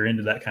great if you're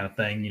into that kind of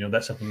thing.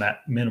 That's something that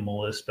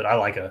minimalist. But I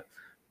like a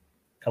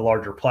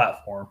larger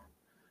platform.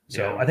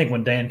 So I think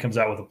when Dan comes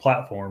out with a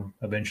platform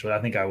eventually, I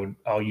think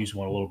I'll use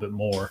one a little bit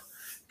more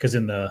because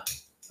in the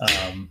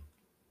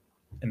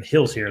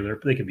hills here,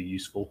 they could be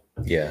useful.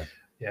 Yeah.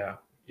 Yeah.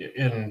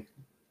 And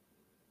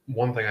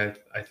one thing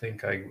I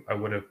think I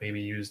would have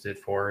maybe used it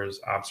for is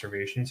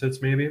observation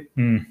sits maybe.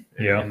 In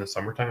the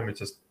summertime, it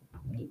just,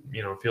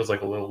 feels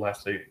like a little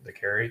less to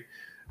carry.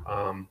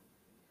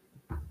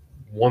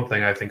 One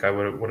thing I think I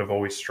would have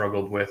always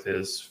struggled with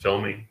is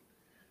filming.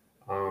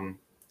 I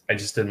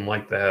just didn't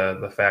like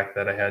the fact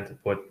that I had to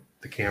put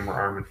the camera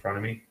arm in front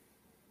of me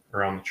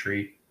around the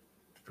tree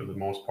for the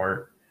most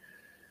part.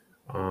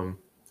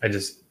 I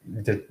just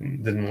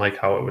didn't like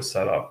how it was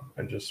set up.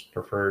 I just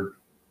preferred,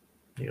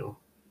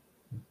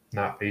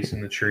 not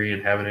facing the tree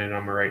and having it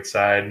on my right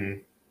side.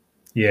 And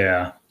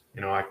I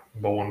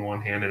bow in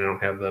one hand and I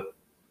don't have the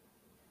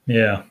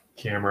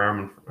camera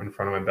arm in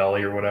front of my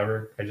belly or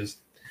whatever. I don't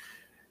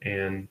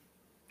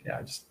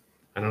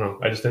know.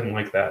 I just didn't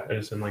like that. I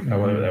just didn't like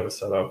how that was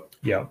set up.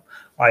 Yeah.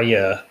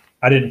 I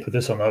didn't put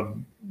this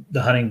on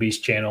the Hunting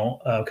Beast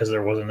channel because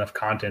there wasn't enough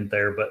content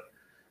there. But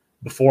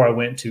before I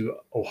went to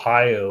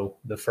Ohio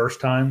the first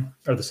time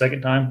or the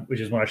second time, which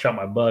is when I shot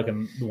my buck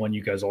and the one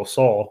you guys all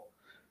saw,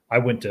 I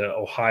went to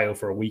Ohio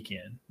for a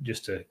weekend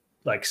just to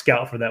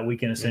scout for that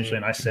weekend essentially.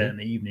 And I sat in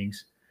the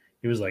evenings.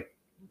 It was like,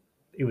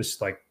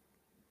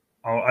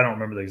 I don't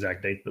remember the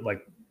exact date, but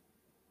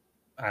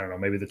I don't know,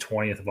 maybe the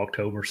 20th of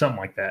October, something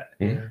like that.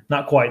 Mm-hmm.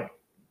 Not quite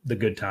the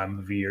good time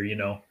of year,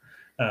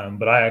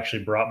 but I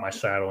actually brought my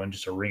saddle and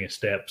just a ring of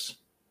steps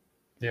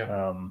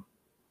on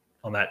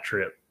that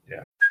trip.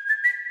 Yeah.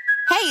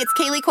 Hey, it's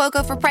Kaylee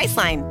Cuoco for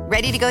Priceline.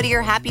 Ready to go to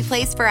your happy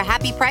place for a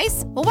happy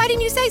price? Well, why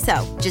didn't you say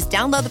so? Just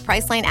download the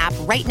Priceline app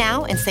right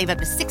now and save up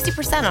to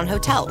 60% on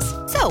hotels.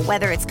 So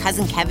whether it's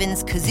Cousin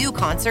Kevin's Kazoo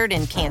Concert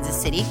in Kansas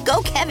City,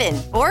 go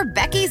Kevin, or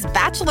Becky's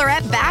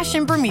Bachelorette Bash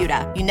in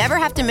Bermuda, you never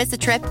have to miss a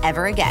trip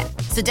ever again.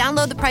 So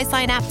download the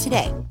Priceline app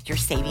today. Your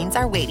savings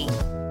are waiting.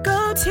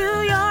 Go to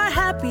your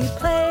happy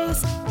place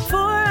for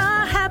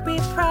a happy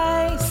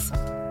price.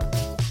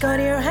 Go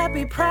to your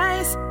happy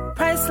price,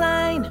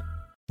 Priceline.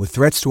 With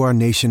threats to our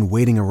nation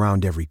waiting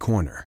around every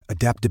corner,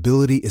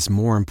 adaptability is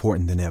more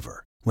important than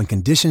ever. When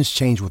conditions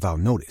change without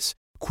notice,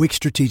 quick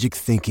strategic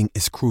thinking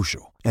is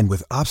crucial. And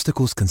with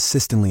obstacles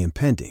consistently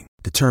impending,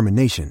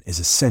 determination is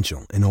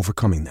essential in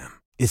overcoming them.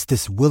 It's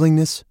this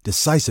willingness,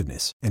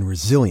 decisiveness, and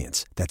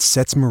resilience that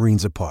sets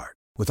Marines apart.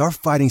 With our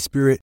fighting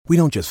spirit, we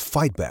don't just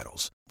fight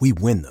battles, we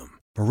win them.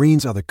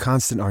 Marines are the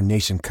constant our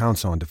nation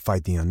counts on to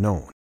fight the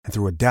unknown. And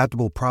through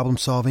adaptable problem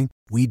solving,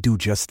 we do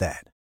just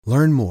that.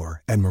 Learn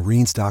more at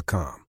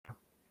marines.com.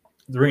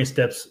 The ring of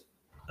steps,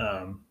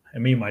 and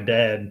me and my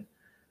dad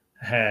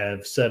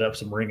have set up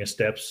some ring of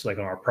steps on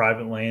our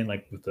private land,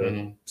 with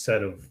a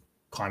set of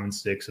climbing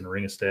sticks and a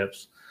ring of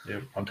steps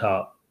on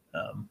top.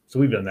 So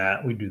we've done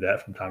that. We do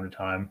that from time to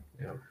time.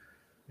 Yeah.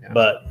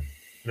 But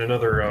and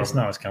it's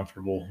not as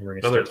comfortable.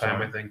 Another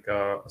time I think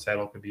a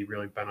saddle could be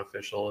really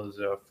beneficial is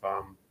if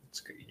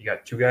you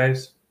got two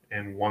guys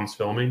and one's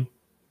filming.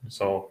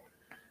 So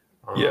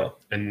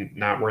and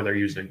not where they're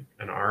using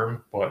an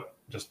arm, but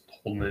just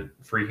holding it,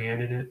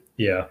 freehanding it.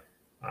 Yeah.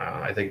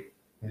 I think,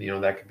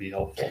 that could be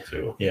helpful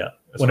too. Yeah.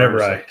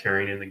 Whenever I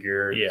carrying in the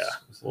gear,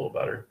 it's a little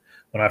better.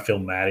 When I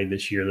filmed Maddie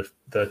this year,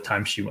 the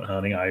time she went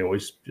hunting, I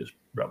always just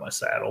brought my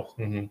saddle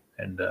and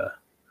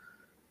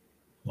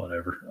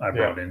whatever. I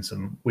brought in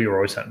we were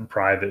always hunting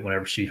private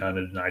whenever she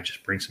hunted, and I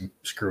just bring some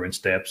screw-in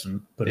steps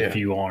and put a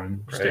few on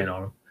and stand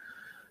on them.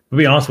 To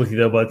be honest with you,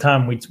 though, by the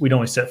time we'd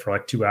only set for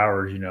 2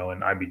 hours,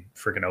 and I'd be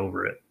freaking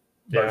over it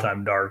by the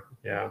time dark,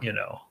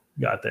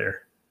 got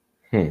there.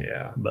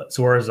 Yeah. But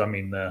so whereas,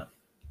 the,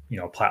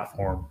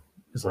 platform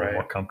is a little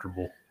more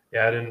comfortable.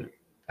 Yeah,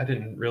 I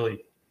didn't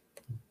really.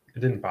 It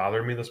didn't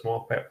bother me, the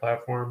small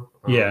platform.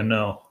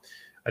 No.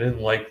 I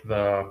didn't like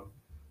the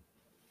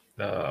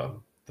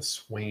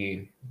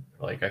swinging.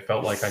 Like I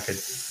felt like I could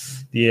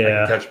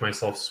catch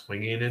myself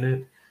swinging in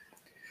it,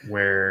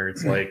 where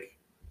it's like,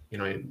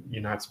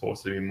 you're not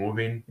supposed to be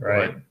moving,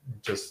 right? But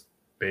just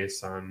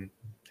based on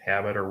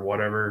habit or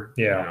whatever,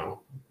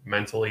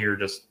 mentally you're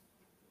just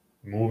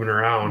moving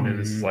around, and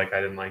it's like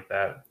I didn't like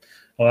that.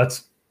 Well,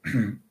 that's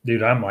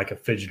dude, I'm like a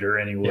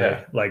fidgeter anyway.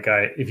 Yeah. Like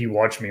if you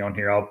watch me on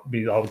here,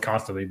 I'll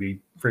constantly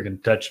be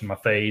freaking touching my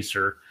face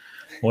or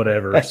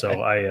whatever.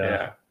 So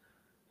I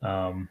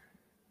have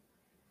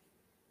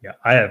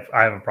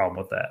a problem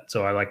with that.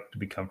 So I like to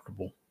be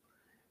comfortable.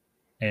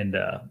 And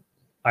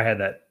I had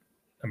that.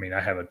 I mean,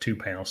 I have a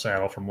 2-panel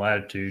saddle from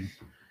Latitude,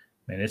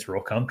 and it's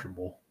real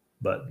comfortable.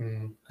 But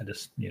I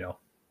just, I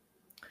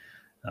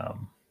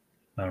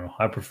don't know.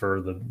 I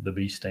prefer the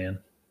B stand.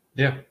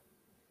 Yeah.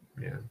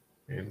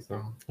 And so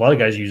a lot of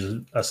guys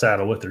use a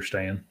saddle with their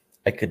stand.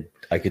 I could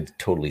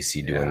totally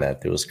see doing that.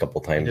 There was a couple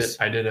times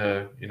I did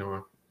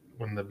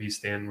when the B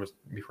stand was,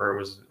 before it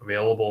was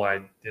available,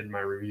 I did my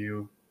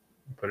review,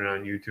 put it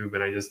on YouTube,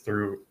 and I just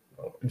threw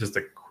just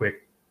a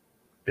quick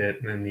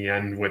bit in the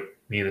end with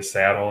me in a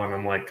saddle, and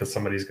I'm like, because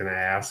somebody's gonna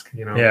ask,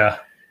 Yeah.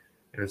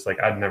 And it's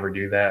like I'd never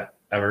do that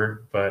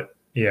ever, but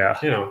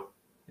it's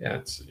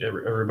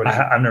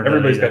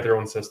everybody's got their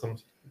own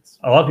systems.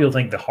 A lot of people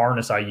think the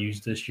harness I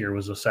used this year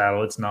was a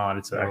saddle. It's not.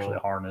 It's actually a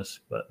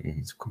harness, but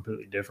it's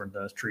completely different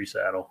than a tree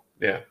saddle.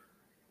 Yeah.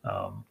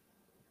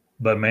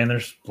 But man,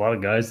 there's a lot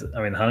of guys.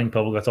 I mean, the hunting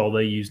public, that's all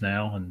they use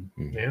now. And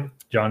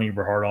John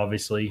Eberhard,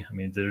 obviously. I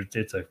mean, you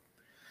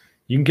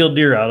can kill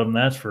deer out of them.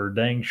 That's for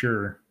dang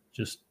sure.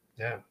 Just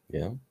yeah.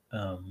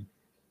 I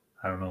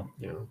don't know.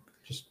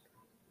 Just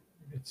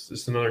it's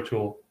just another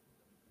tool.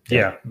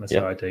 Yeah, that's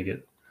how I take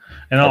it.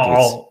 And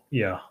I'll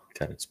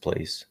got its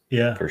place.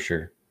 Yeah, for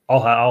sure.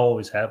 I'll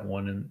always have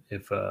one, and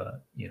if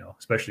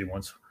especially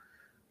once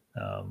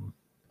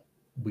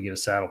we get a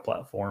saddle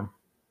platform,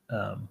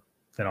 then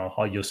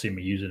you'll see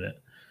me using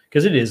it,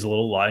 because it is a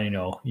little light.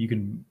 You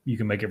can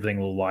make everything a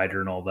little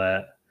lighter and all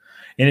that.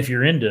 And if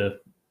you're into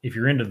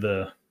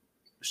the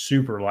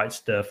super light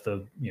stuff,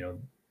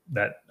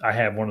 that I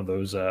have one of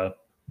those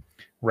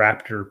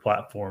Raptor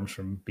platforms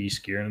from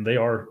Beast Gear, and they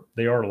are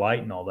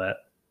light and all that.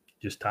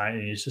 Just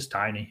tiny. It's just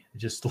tiny.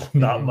 It's just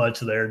not much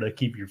there to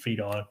keep your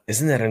feet on.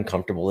 Isn't that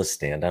uncomfortable to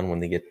stand on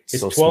when they get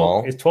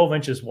small? It's 12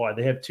 inches wide.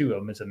 They have two of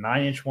them. It's a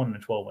 9-inch one and a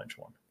 12-inch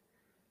one.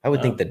 I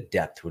would think the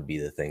depth would be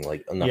the thing,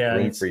 like enough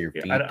room for your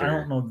feet. I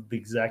don't know the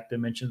exact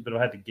dimensions, but if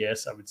I had to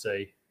guess, I would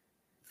say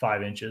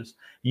 5 inches.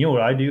 You know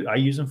what I do? I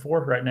use them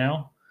for right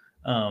now.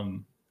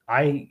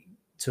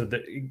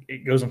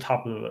 It goes on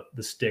top of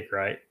the stick,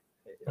 right?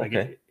 Like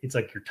it's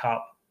like your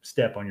top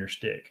step on your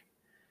stick.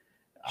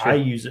 Sure. I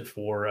use it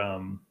for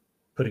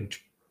putting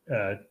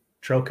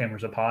trail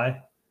cameras up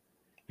high,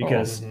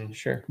 because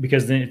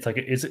because then it's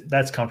like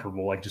that's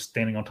comfortable, like just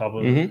standing on top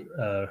of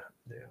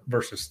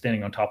versus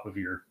standing on top of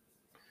your.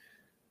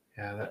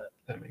 Yeah,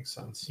 that makes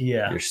sense.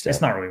 Yeah,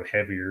 it's not really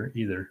heavier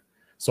either.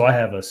 So I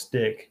have a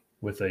stick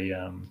with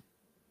a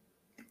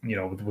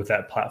with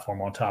that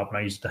platform on top, and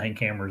I use it to hang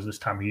cameras this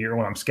time of year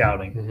when I'm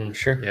scouting. Mm-hmm.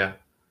 Sure. Yeah.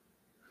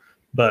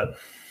 But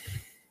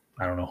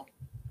I don't know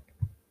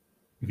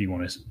if you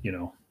want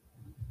to,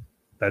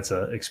 that's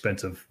an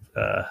expensive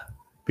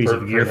piece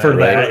of gear for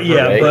that. Right?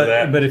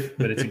 Yeah, but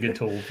it's a good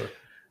tool for.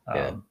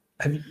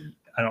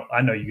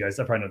 I know you guys.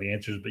 I probably know the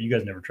answers, but you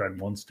guys never tried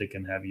one stick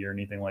and have you or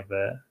anything like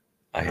that?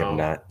 I have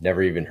not.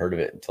 Never even heard of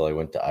it until I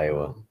went to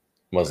Iowa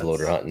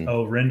muzzleloader hunting.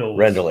 Oh,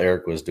 Rendell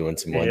Eric was doing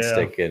some one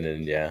sticking,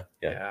 and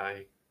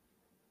I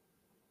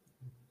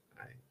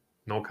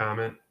no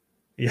comment.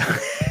 Yeah.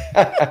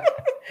 But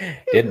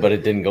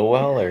it didn't go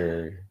well,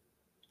 or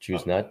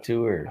choose not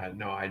to, or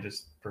no, I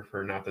just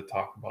prefer not to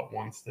talk about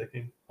one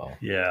sticking. Oh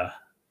yeah,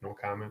 no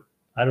comment.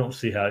 I don't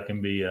see how it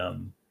can be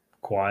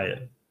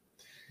quiet.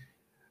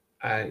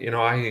 I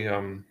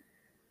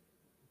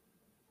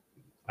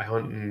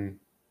hunt in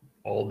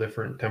all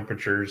different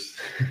temperatures.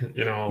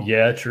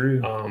 Yeah,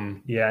 true.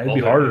 It'd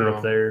be harder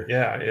up there.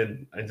 Yeah,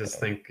 I just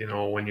think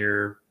when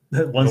you're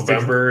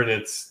November and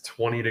it's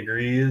 20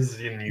 degrees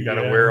and you got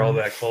to wear all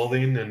that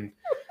clothing, and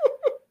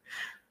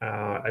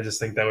I just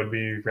think that would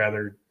be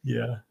rather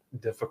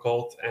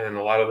difficult, and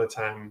a lot of the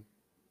time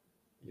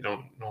you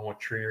don't know what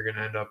tree you're going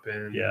to end up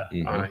in.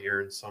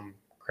 You're in some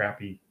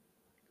crappy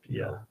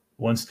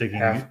one sticking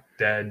half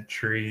dead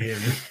tree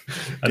and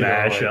an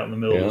ash out in the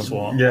middle of the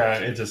swamp.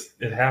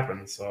 It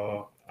happens.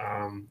 So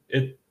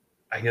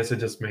I guess it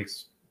just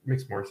makes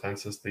more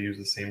sense just to use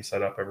the same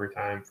setup every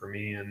time for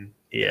me. And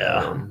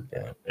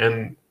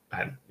and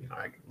I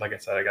like I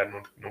said, I got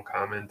no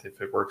comment.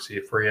 If it works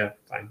for you,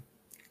 fine.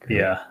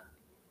 Yeah,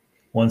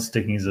 one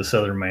sticking is a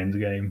Southern Maine's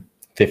game.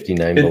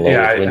 59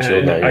 below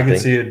windshield. I can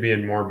see it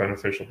being more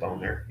beneficial down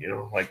there.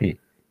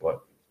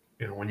 But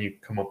when you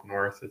come up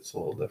north, it's a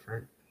little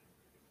different.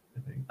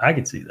 I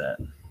could see that.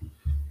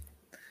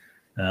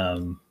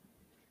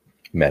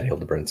 Matt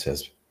Hildebrand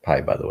says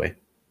hi, by the way.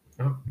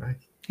 Oh,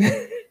 nice.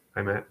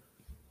 Hi, Matt.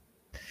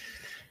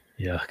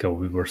 Yeah, a couple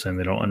people are saying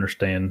they don't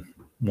understand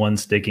one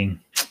sticking.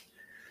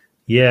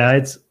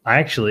 Yeah,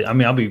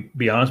 I'll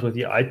be honest with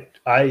you. I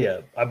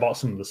bought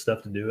some of the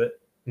stuff to do it.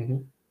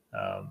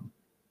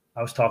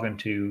 I was talking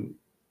to,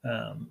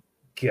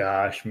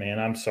 gosh, man,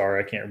 I'm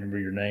sorry, I can't remember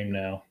your name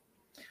now.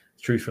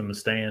 It's Truth from the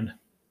Stand.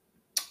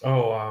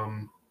 Oh,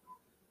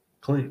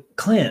 Clint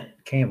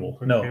Campbell.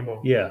 Clint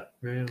Campbell. Yeah.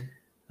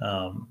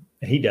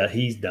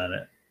 He's done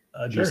it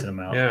a decent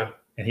amount. Yeah,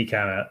 and he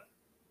kind of,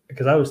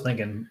 because I was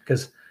thinking,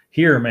 because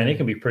here, man, it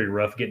can be pretty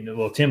rough getting.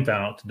 Well, Tim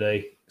found out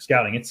today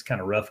scouting. It's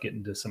kind of rough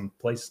getting to some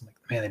places. Like,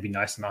 man, it'd be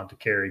nice not to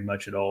carry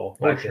much at all.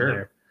 Oh, sure. In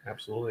there.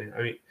 Absolutely.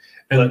 I mean,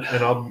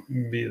 and I'll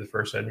be the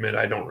first to admit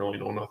I don't really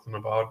know nothing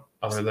about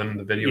other than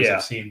the videos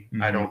I've seen.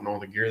 I don't know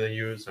the gear they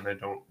use, and I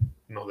don't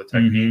know the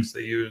techniques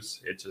they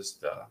use. It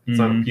just it's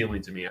not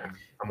appealing to me.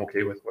 I'm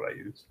okay with what I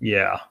use.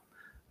 Yeah,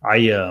 I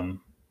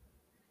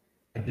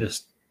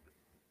just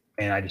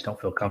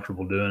don't feel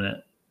comfortable doing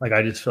it. Like,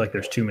 I just feel like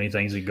there's too many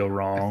things that go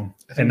wrong.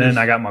 And then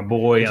I got my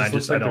boy, and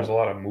there's a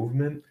lot of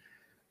movement.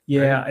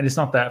 Yeah, right? And it's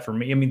not that for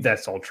me. I mean,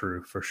 that's all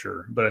true for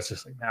sure. But it's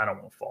just like, man, I don't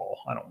want to fall.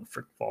 I don't want to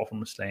freaking fall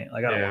from the stand.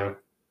 Like, I don't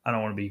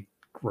want to be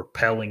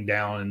rappelling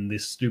down in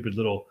this stupid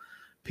little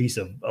piece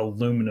of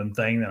aluminum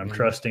thing that I'm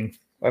trusting.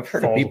 I've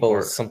heard of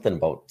people something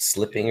about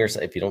slipping, or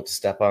if you don't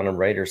step on them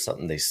right or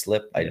something, they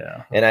slip.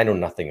 And I know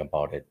nothing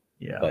about it.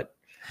 Yeah, but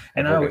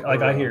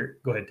I hear.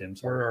 Go ahead, Tim.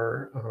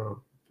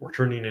 We're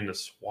turning into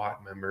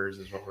SWAT members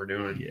is what we're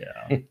doing.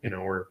 Yeah.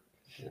 We're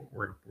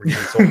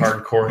getting so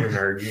hardcore in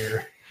our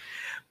gear.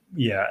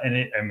 Yeah.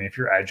 And if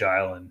you're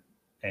agile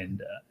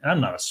and I'm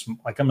not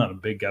a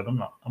big guy, but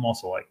I'm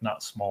also like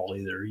not small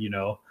either,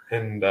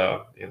 and,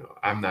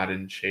 I'm not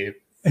in shape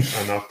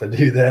enough to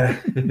do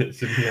that,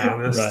 to be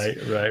honest.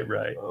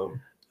 Right.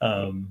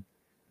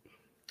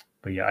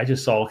 But yeah, I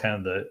just saw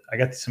I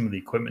got some of the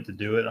equipment to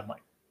do it. I'm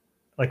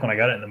like when I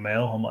got it in the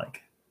mail, I'm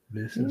like,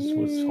 this is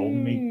what's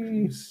holding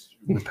me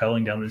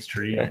rappelling down this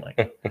tree. I'm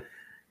like,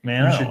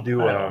 man, I don't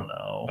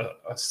know.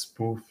 A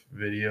spoof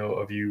video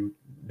of you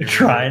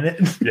trying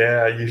it.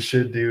 Yeah, you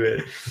should do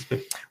it.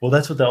 Well,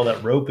 that's what all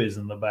that rope is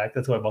in the back.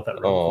 That's why I bought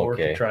that rope for,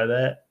 to try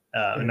that.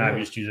 And I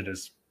just use it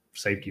as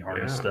safety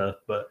harness stuff.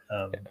 But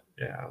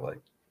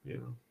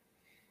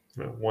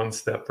one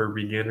step for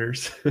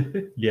beginners.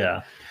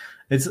 Yeah,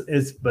 it's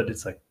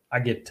like I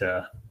get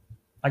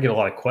a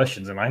lot of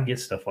questions, and I get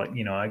stuff like,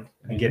 I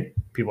get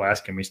people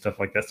asking me stuff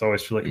like that. So I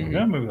always feel like,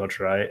 maybe I'll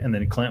try it. And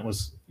then Clint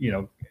was,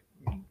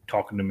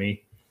 talking to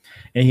me,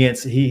 and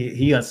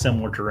he got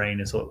similar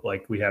terrain as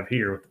like we have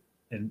here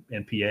in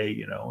PA,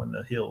 in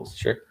the hills.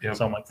 Sure. Yep.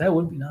 So I'm like, that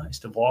would be nice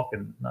to walk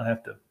and not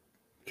have to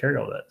carry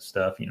all that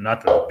stuff.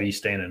 Not to be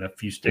standing a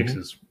few sticks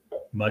as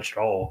much at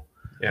all.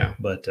 Yeah.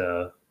 But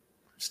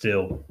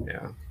still.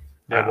 Yeah.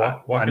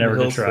 Walking the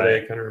hills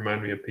today kind of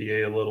remind me of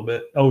PA a little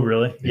bit. Oh,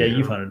 really? Yeah,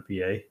 you've hunted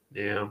PA.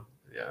 Yeah.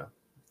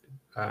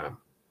 I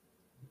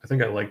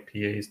think I like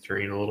PA's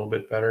terrain a little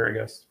bit better, I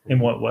guess. In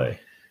what way?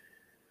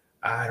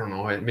 I don't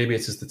know. Maybe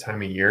it's just the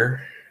time of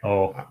year.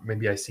 Oh,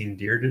 maybe I seen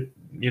deer,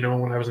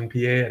 when I was in PA.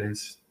 I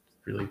didn't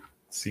really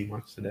see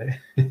much today.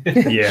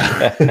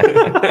 Yeah.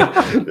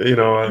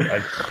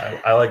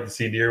 I like to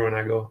see deer when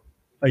I go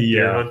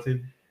deer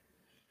hunting.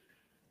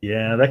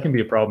 Yeah, that can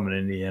be a problem in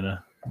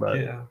Indiana. But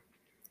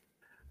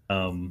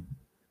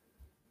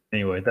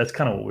anyway, that's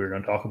kind of what we were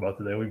going to talk about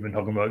today. We've been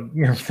talking about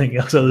everything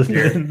else other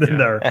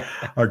than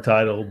our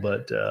title,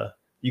 but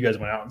you guys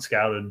went out and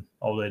scouted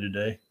all day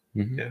today.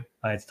 Mm-hmm. Yeah,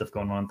 I had stuff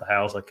going on at the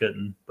house. I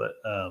couldn't, but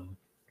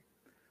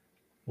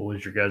what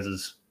was your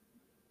guys's?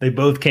 They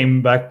both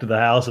came back to the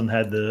house and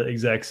had the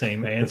exact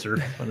same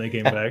answer when they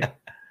came back.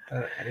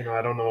 I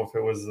don't know if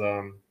it was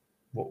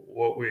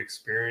what we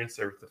experienced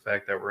or the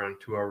fact that we're on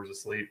 2 hours of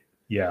sleep.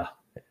 Yeah.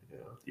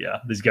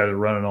 These guys are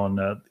running on.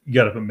 You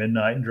got up at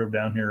midnight and drove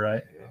down here,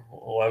 right?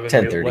 11.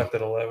 10:30. We left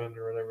at 11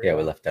 or whatever. Yeah,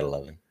 we left at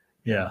 11.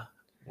 Yeah,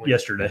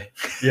 yesterday.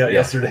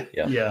 Yesterday.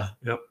 Yeah.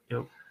 Yep.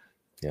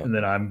 And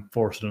then I'm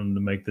forcing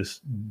them to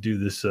do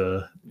this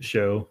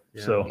show.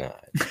 Yeah. So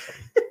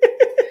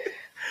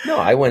no,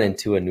 I went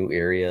into a new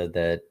area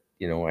that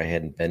I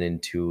hadn't been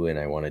into, and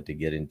I wanted to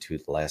get into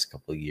the last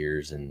couple of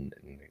years. And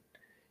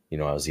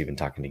I was even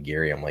talking to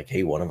Gary. I'm like,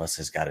 hey, one of us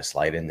has got to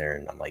slide in there,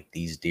 and I'm like,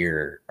 these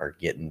deer are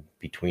getting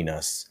between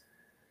us.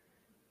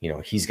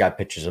 He's got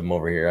pictures of them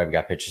over here. I've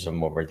got pictures of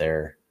them over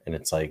there, and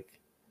it's like,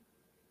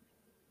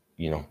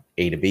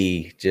 A to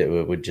B,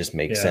 it would just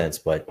make sense.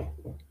 But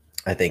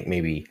I think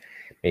maybe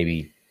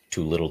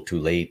too little, too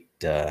late.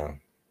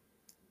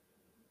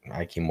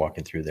 I came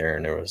walking through there,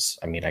 and there was,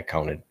 I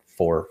counted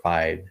 4 or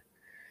 5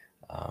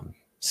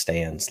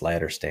 stands,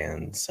 ladder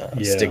stands,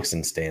 sticks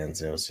and stands.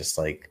 And it was just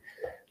like,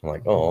 I'm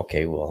like, oh,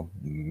 okay, well,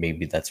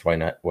 maybe that's why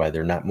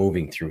they're not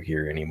moving through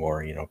here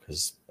anymore,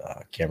 because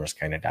cameras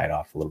kind of died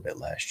off a little bit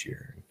last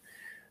year.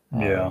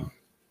 Yeah.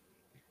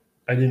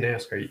 I didn't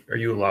ask, are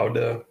you allowed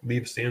to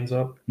leave stands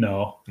up?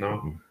 No.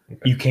 Okay.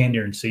 You can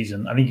during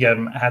season. I think you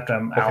have to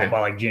out by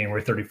like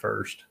January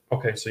 31st.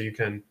 Okay, so you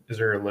can. Is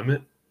there a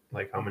limit?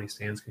 Like how many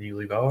stands can you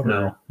leave out?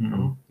 No.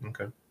 Oh,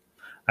 okay.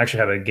 I actually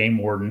had a game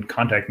warden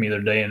contact me the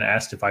other day and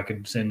asked if I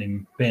could send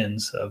him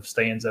pins of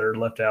stands that are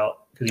left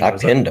out. I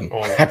pinned them.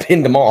 I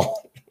pinned them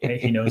all.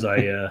 He knows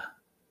he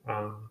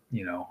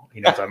knows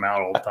I'm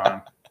out all the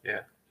time.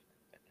 Yeah.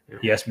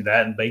 He asked me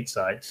that in bait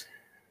sites.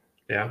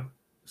 Yeah.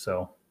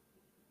 So,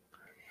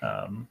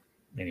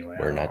 anyway.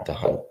 We're not to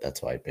hunt.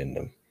 That's why I pinned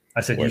them.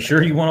 I said, you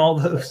sure you want all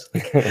those?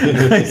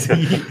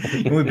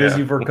 You went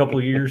busy for a couple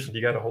of years.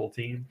 You got a whole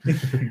team?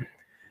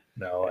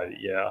 No,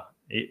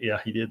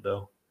 he did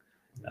though.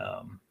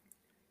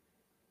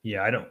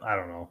 I don't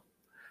know.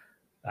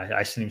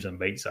 I sent him some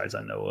bait sites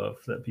I know of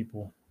that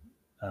people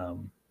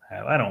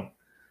have. I don't.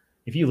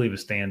 If you leave a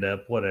stand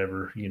up,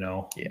 whatever,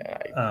 Yeah.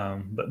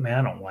 But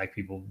man, I don't like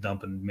people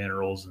dumping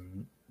minerals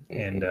and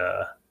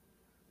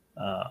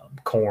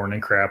corn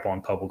and crap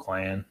on public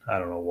land. I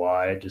don't know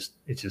why.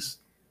 It's just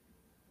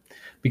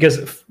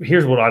because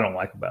here's what I don't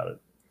like about it.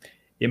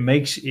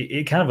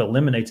 It kind of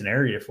eliminates an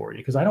area for you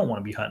because I don't want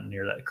to be hunting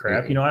near that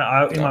crap. In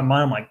my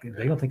mind, I'm like,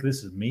 they don't think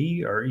this is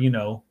me or,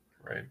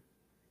 Right.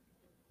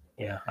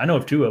 Yeah. I know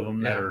of two of them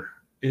that are,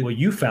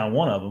 you found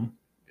one of them.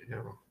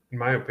 In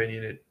my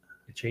opinion, it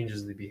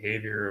changes the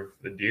behavior of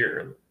the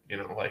deer,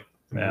 like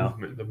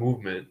the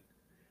movement.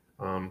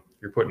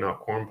 You're putting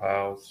out corn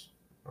piles.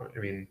 I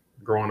mean,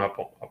 growing up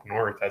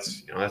north,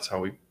 that's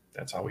how we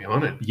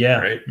hunted. Yeah.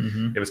 Right.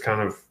 Mm-hmm. It was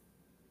kind of,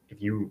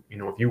 if you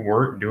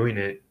weren't doing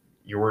it,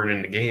 you weren't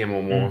in the game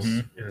almost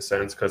in a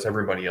sense because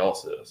everybody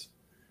else is.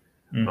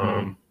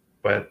 Mm-hmm.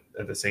 But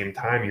at the same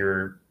time,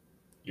 you're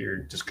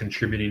just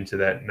contributing to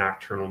that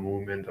nocturnal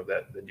movement of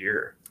the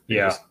deer.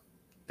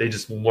 They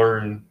just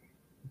learn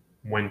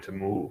when to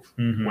move,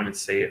 when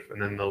it's safe,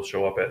 and then they'll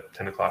show up at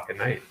 10 o'clock at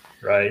night.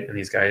 Right. And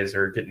these guys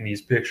are getting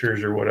these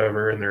pictures or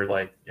whatever, and they're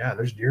like, yeah,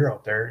 there's deer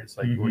out there. It's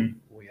like,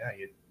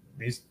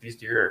 these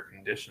deer are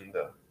conditioned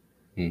to,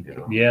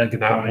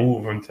 not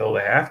move until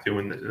they have to,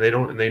 and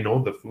they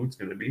know the food's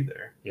going to be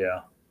there.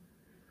 Yeah.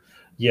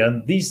 Yeah.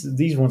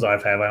 These ones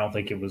I've had, I don't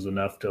think it was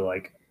enough to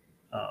like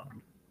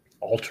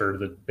alter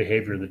the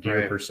behavior of the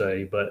deer per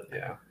se, but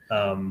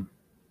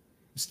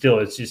still,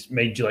 it's just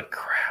made you like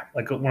crap.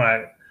 Like when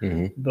I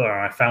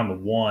found the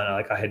one,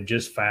 I had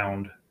just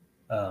found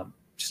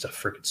just a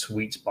freaking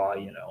sweet spot,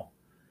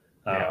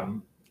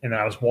 and then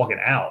I was walking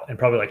out, and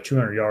probably like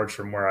 200 yards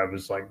from where I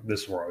was, like,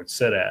 this is where I would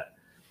sit at,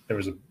 there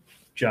was a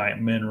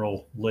giant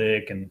mineral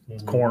lick and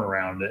corn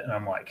around it, and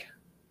I'm like,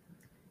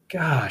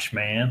 gosh,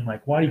 man,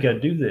 like, why do you got to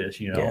do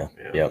this?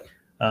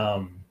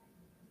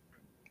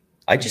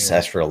 I just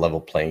asked for a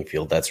level playing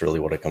field. That's really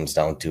what it comes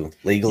down to.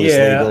 Legal is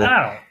legal.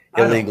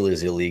 Illegal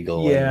is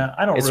illegal. Yeah,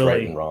 I don't it's really.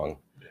 Right and wrong.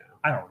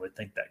 I don't really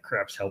think that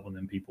crap's helping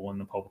them people in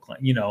the public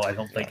land. I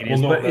don't think it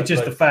is. But it's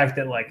just the fact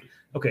that, like,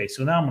 okay,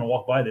 so now I'm going to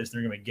walk by this.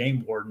 And they're going to be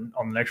game warden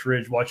on the next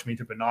ridge watching me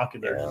through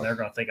binoculars, and they're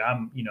going to think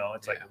I'm,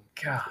 it's like,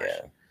 gosh.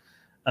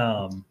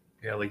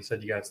 Yeah. Like you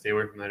said, you got to stay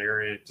away from that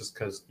area just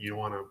because you don't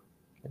want to.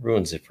 It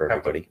ruins it for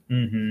everybody.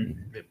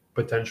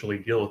 Potentially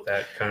deal with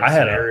that kind of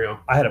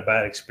scenario. I had a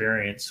bad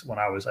experience when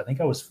I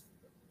think I was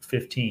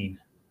 15,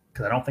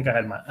 because I don't think I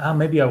had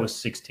maybe I was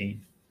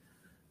 16.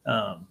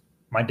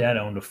 My dad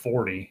owned a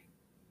 40.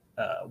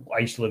 I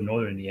used to live in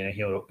northern Indiana.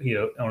 He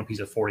owned a piece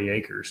of 40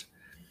 acres,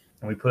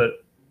 and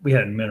we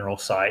had a mineral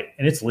site,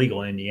 and it's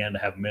legal in Indiana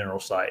to have a mineral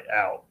site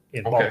out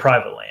on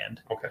private land.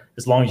 Okay.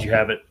 As long as you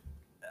have it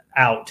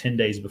out 10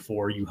 days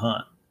before you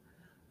hunt.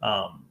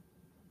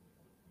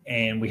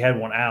 And we had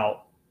one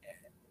out,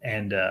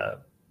 and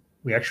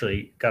we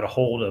actually got a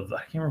hold of, I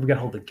can't remember if we got a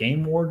hold of the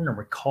game warden, or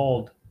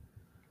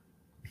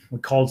we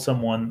called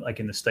someone like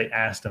in the state,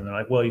 asked them, they're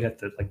like, well, you have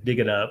to like dig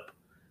it up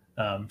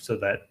so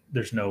that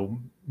there's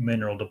no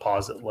mineral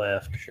deposit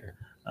left. Sure.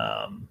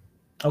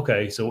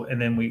 Okay. So,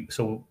 and then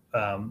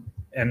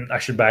and I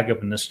should back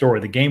up in this story.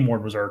 The game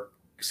warden was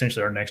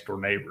essentially our next door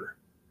neighbor.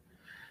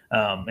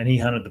 And he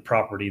hunted the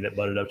property that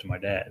butted up to my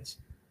dad's.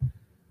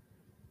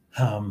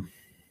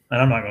 And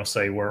I'm not going to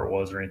say where it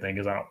was or anything,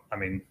 because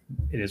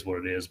it is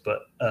what it is. But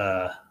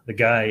the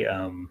guy,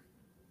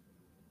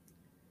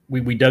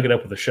 we dug it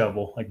up with a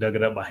shovel, like dug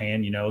it up by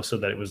hand, so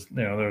that it was,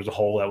 there was a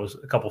hole that was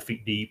a couple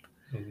feet deep.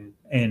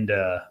 And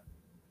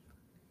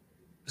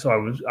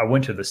so I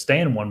went to the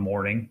stand one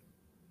morning,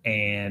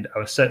 and I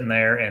was sitting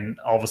there, and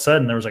all of a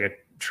sudden there was like a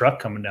truck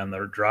coming down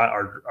our drive,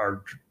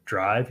 or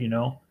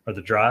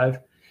the drive,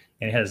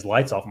 and it had his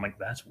lights off. I'm like,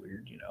 that's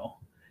weird,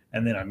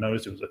 And then I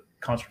noticed it was a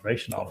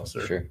conservation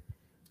officer. Sure.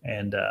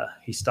 And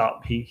he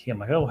stopped. I'm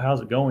like, oh,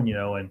 how's it going?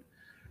 And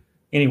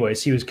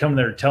anyways, he was coming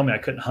there to tell me I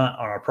couldn't hunt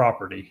on our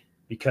property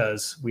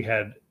because we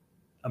had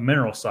a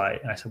mineral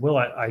site. And I said, well,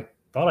 I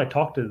thought I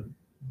talked to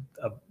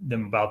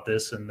them about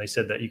this, and they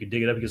said that you could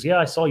dig it up. Because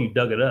I saw you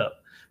dug it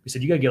up. He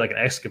said, you got to get like an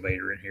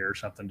excavator in here or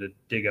something to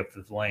dig up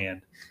the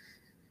land.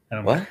 And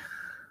I'm like,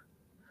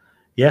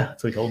 yeah,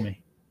 that's what he told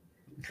me.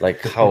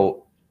 Like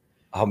how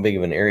big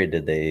of an area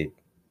did they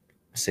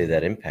say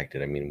that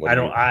impacted? I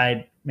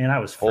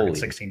was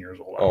 16 years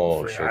old. I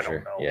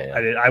don't know. Yeah.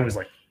 I was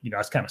like, I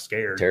was kind of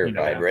scared.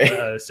 Terrified, right?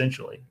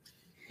 Essentially.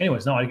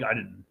 Anyways, no, I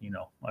didn't,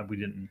 we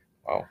didn't.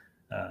 Wow.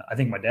 I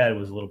think my dad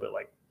was a little bit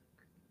like,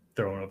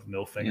 throwing up a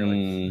middle finger,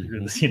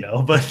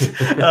 but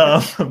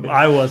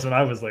I wasn't.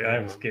 I was like, I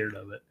was scared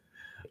of it.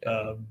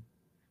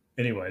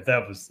 Anyway,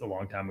 that was a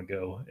long time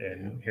ago,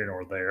 and here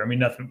nor there. I mean,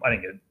 nothing. I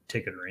didn't get a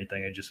ticket or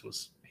anything. It just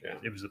was.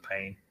 It was a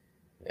pain.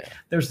 Yeah.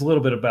 There's a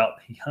little bit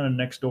about he hunted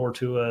next door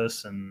to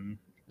us, and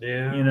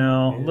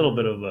a little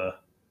bit of a.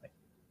 Like,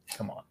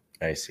 come on.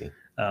 I see.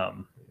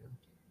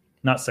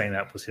 Not saying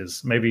that was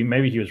his.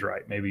 Maybe he was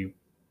right. Maybe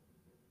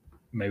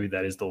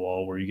that is the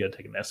law where you got to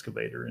take an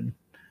excavator and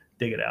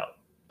dig it out.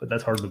 But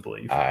that's hard to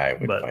believe. I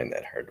would find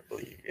that hard to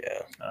believe.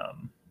 Yeah.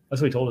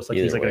 That's what he told us. Like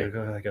he's like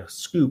a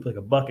scoop, like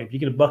a bucket. If you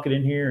get a bucket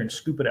in here and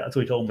scoop it out, that's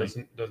what he told me.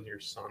 Doesn't your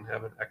son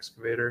have an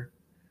excavator?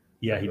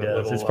 Yeah, he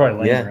does. It's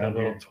probably laying around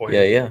here.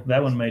 Yeah.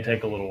 That one may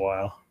take a little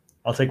while.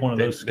 I'll take one of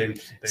those. We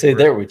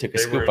took a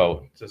scoop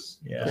out.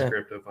 Just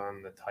descriptive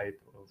on the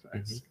type of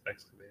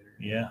excavator.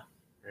 Yeah.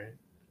 Right.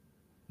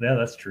 Yeah,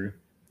 that's true.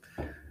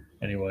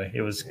 Anyway,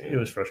 it was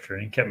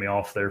frustrating. Kept me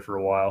off there for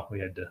a while. We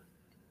had to.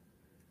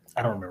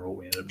 I don't remember what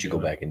we ended up. Did you go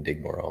back and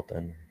dig more out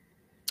then?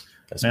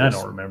 I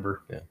don't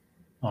remember. Yeah.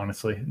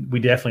 Honestly, we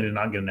definitely did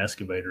not get an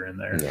excavator in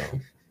there.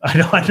 No.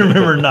 I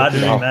remember not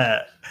doing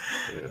that.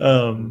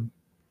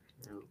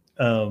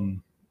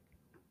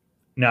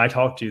 Now I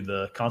talked to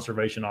the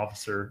conservation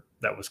officer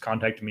that was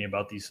contacting me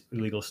about these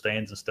illegal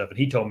stands and stuff, and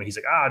he told me, he's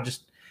like,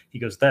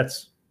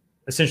 that's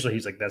essentially,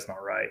 he's like, that's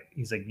not right.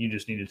 He's like, you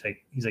just need to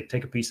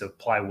take a piece of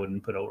plywood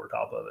and put over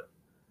top of it.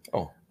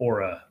 Oh.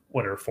 Or a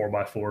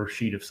 4x4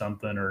 sheet of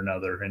something or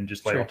another and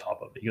just lay on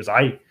top of it. He goes,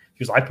 I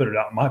put it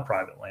out in my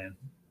private land,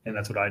 and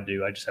that's what I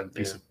do. I just have a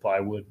piece of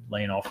plywood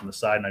laying off on the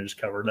side, and I just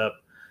cover it up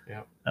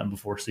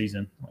before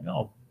season. I'm like,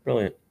 oh,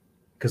 brilliant.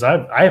 Because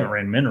I haven't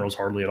ran minerals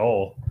hardly at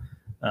all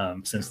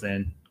since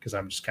then, because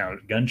I'm just kind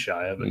of gun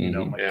shy of it.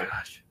 I'm like,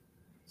 gosh,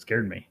 it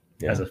scared me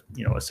as a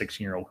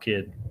 16-year-old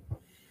kid.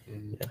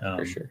 Yeah,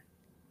 for sure.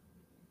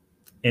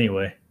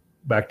 Anyway,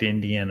 back to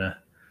Indiana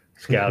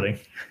scouting.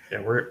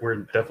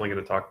 We're definitely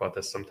going to talk about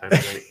this sometime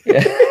tonight.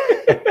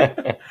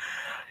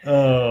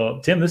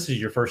 Tim, this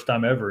is your first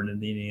time ever in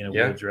the Indiana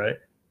woods, right?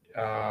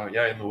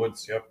 In the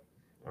woods. Yep.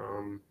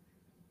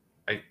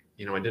 I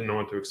didn't know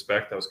what to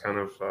expect. I was kind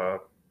of,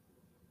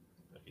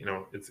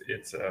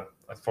 it's a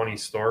funny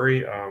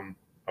story. I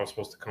was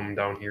supposed to come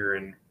down here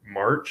in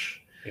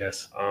March.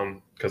 Yes.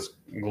 Because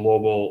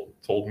Global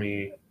told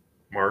me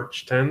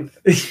March 10th.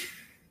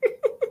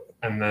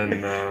 And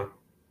then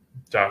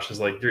Josh is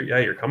like,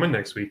 you're coming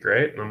next week,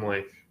 right? And I'm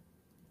like,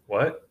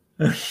 what?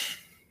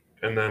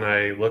 And then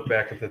I look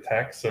back at the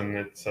text and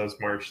it says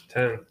March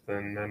 10th.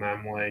 And then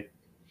I'm like,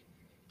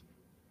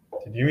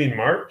 did you mean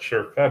March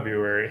or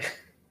February?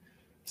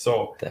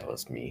 So that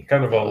was me.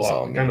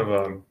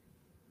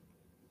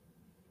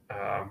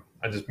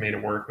 I just made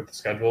it work with the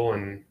schedule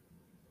and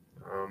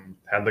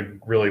had to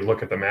really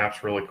look at the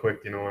maps really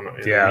quick, in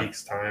a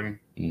week's time,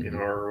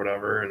 or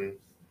whatever. And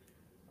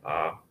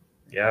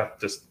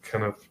just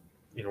kind of,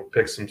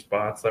 pick some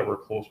spots that were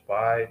close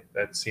by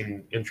that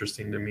seemed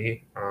interesting to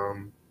me.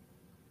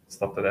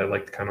 Stuff that I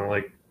liked, kind of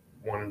like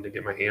wanted to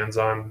get my hands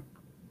on,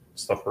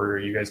 stuff where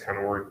you guys kind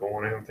of weren't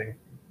going, I don't think,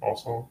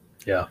 also.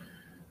 Yeah.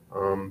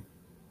 And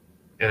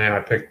then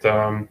I picked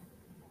some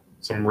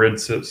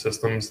RID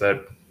systems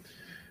that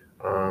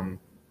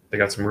they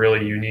got some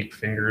really unique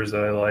fingers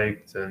that I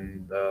liked,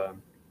 and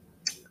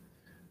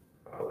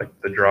like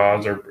the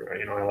draws are,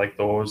 I like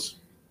those.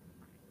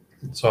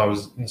 So I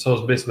was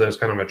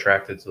kind of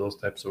attracted to those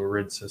types of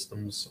RID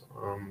systems.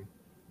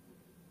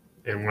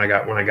 And when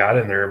I got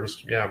in there, it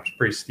was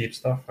pretty steep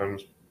stuff.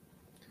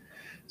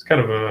 It's kind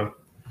of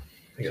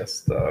I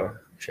guess the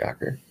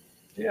shocker.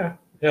 Yeah,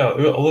 a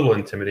little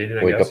intimidating.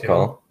 I guess. Wake up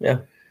call. Yeah.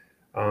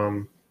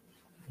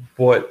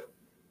 But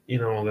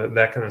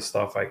that kind of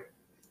stuff,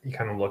 you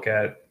kind of look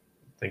at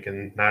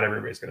thinking not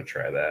everybody's going to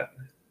try that.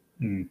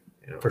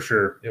 For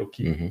sure, it'll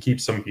keep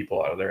some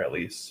people out of there at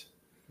least.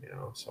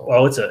 So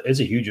well, it's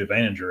a huge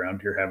advantage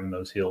around here having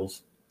those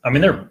hills. I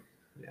mean, they're.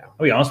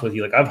 I'll be honest with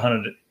you. Like I've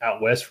hunted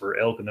out west for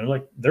elk, and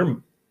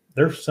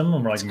they're some of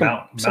them are like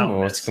mountain.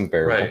 It's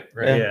comparable.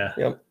 Right. Yeah.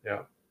 Yep.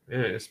 Yeah.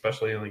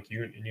 Especially like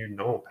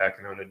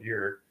packing on a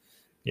deer.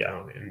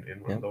 Yeah. In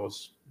one of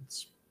those,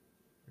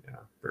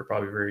 they're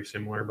probably very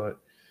similar. But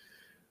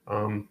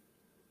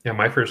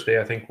my first day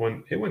I think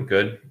it went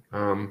good.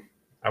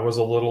 I was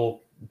a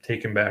little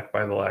taken back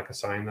by the lack of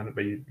sign then,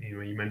 but you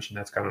mentioned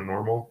that's kind of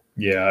normal.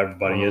 Yeah,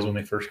 everybody is when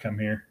they first come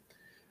here.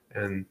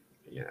 And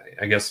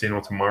I guess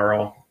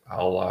tomorrow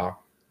I'll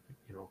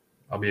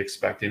be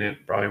expecting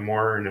it probably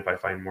more, and if I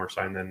find more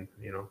sign, then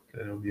it'll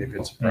be a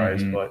good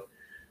surprise. But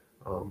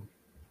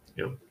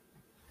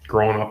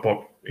growing up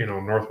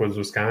Northwoods,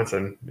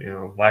 Wisconsin,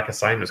 lack of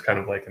sign was kind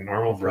of like a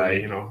normal for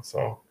me,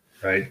 so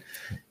right.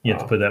 You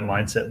have to put that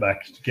mindset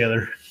back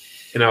together.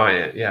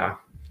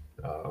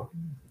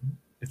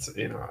 It's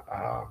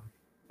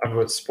I'm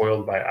what's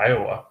spoiled by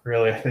Iowa,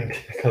 really. I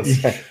think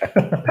because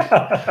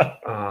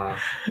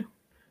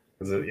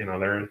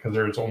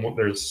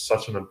there's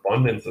such an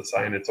abundance of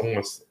sign. That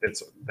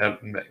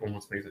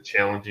almost makes it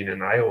challenging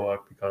in Iowa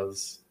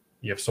because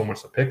you have so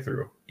much to pick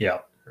through. Yeah.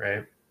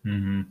 Right.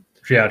 Mm-hmm.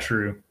 Yeah.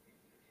 True.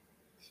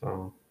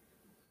 So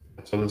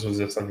this was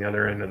just on the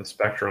other end of the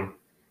spectrum.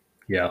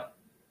 Yeah.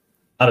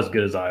 Not as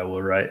good as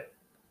Iowa, right?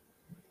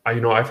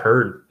 I've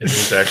heard it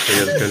was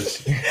actually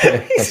as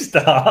good.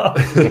 Stop.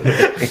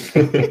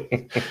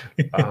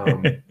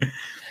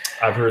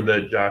 I've heard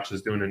that Josh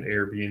is doing an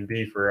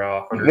Airbnb for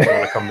hunters who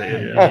want to come to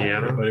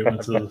Indiana. Everybody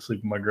wants to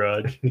sleep in my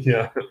garage.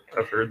 Yeah,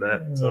 I've heard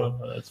that. So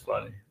that's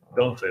funny.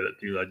 Don't say that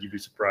too loud. You'd be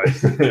surprised.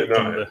 Some of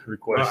the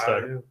requests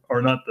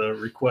or not the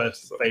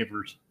requests,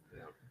 favors.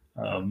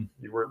 Yeah.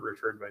 You weren't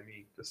referred by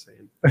me. Just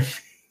saying.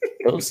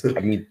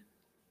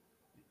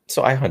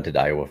 So I hunted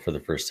Iowa for the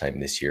first time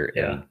this year,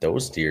 and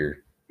those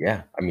deer.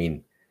 Yeah, I've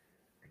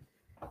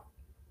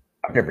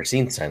never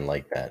seen sign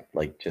like that.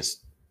 Like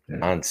just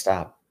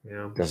nonstop.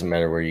 Yeah, doesn't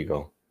matter where you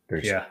go.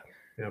 There's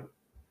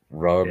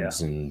rubs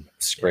and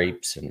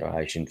scrapes, and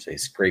I shouldn't say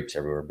scrapes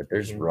everywhere, but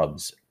there's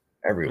rubs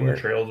everywhere. And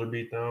the trails are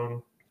beat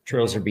down.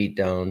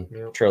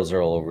 Yep. Trails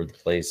are all over the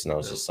place, and I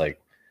was just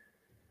like,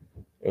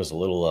 it was a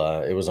little.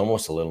 It was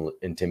almost a little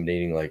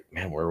intimidating. Like,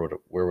 man, where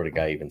would a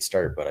guy even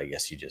start? But I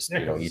guess you just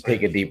you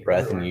take a deep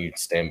breath and you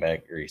stand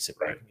back or you sit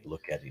back and you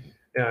look at him.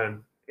 Yeah,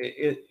 and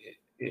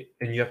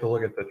and you have to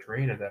look at the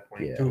terrain at that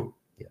point too.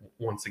 Yeah.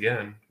 Once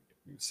again,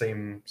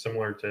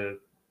 similar to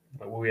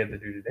what we had to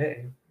do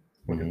today.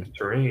 Look at the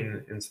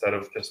terrain instead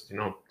of just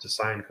to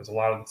sign, because a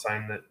lot of the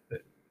sign that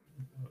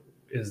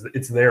is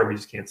it's there, we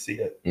just can't see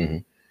it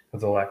because of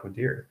the lack of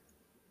deer.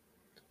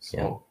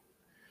 So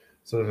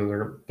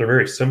they're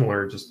very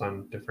similar, just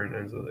on different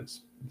ends of the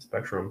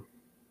spectrum.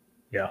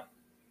 Yeah.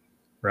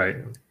 Right.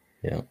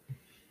 Yeah.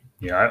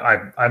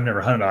 Yeah. I've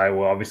never hunted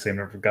Iowa. Obviously, I've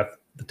never got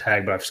the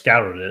tag, but I've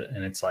scouted it,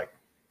 and it's like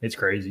it's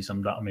crazy.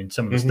 Some of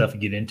the stuff you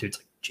get into, it's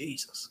like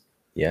Jesus.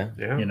 Yeah.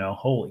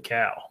 Holy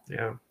cow.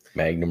 Yeah.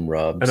 Magnum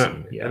rubs.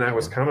 And I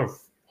was kind of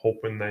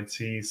hoping I'd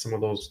see some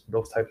of those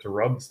types of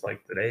rubs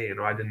like today.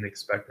 I didn't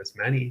expect as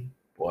many,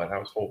 but I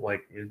was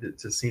hoping it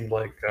just seemed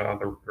like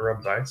the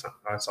rubs I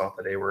saw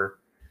today were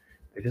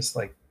they just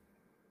they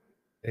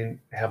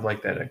didn't have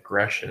that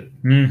aggression.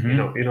 You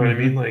know what I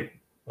mean? Like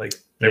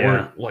they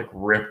weren't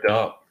ripped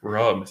up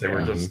rubs. They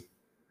were just.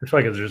 It's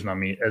like it's just not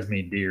as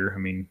many deer.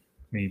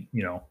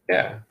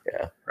 Yeah.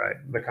 Right.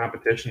 The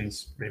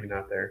competition's maybe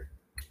not there.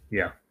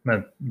 Yeah,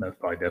 that's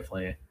probably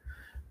definitely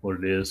what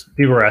it is.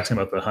 People are asking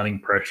about the hunting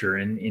pressure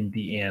in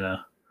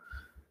Indiana.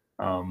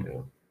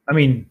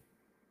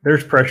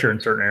 There's pressure in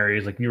certain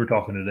areas. Like you were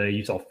talking today,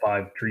 you saw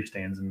 5 tree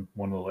stands in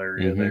one little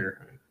area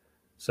there.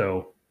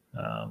 So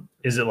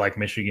is it like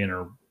Michigan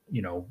or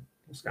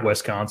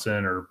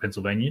Wisconsin or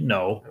Pennsylvania?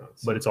 No,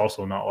 but it's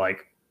also not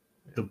like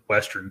the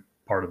western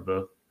part of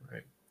the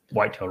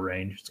whitetail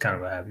range. It's kind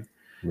of a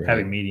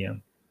heavy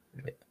medium.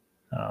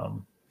 I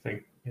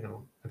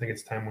think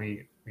it's time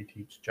we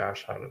teach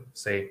Josh how to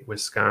say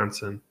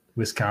Wisconsin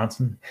with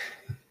an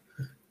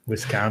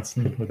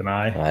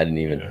I. I didn't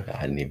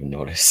even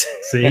notice.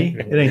 See,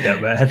 it ain't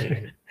that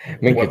bad. I'm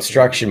in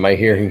construction. My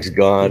hearing's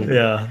gone.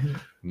 Yeah,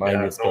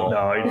 mine is gone.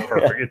 No, it's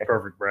perfect. It's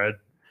perfect, Brad.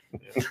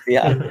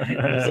 Yeah,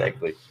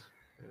 exactly.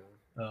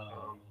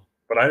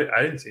 But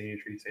I didn't see any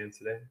tree stands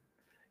today.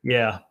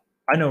 Yeah,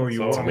 I know where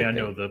you were. I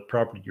know the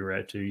property you were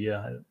at too.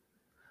 Yeah.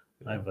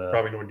 I've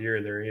probably no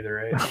deer there either,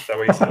 right? Is that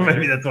what you said?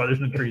 Maybe that's why there's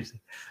no trees.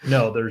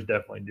 No, there's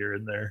definitely deer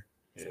in there.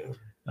 Yeah.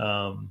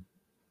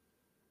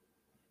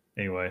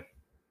 Anyway,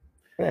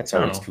 that's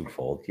always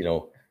twofold.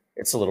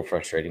 It's a little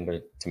frustrating,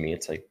 but to me,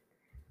 it's like,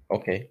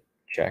 okay,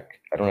 check.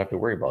 I don't have to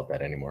worry about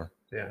that anymore.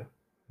 Yeah.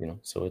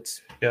 So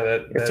it's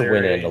it's a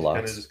win and a loss.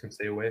 Kind of just can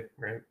stay away,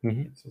 right?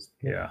 It's just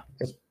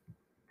it's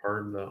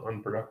part of the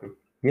unproductive.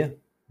 Yeah.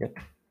 Yep.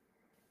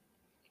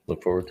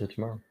 Look forward to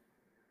tomorrow.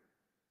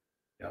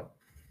 Yep.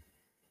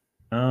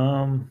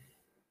 Some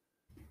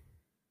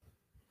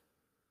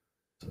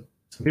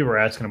people are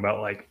asking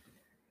about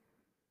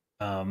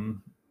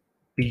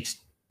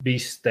beast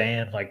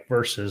stand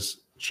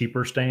versus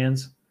cheaper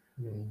stands,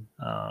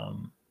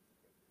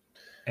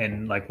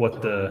 and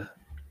what the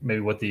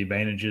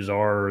advantages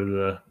are,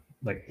 or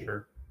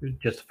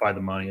justify the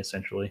money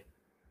essentially.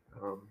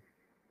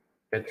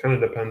 It kind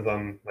of depends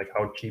on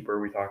how cheap are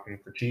we talking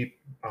for cheap.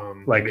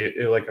 Maybe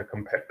a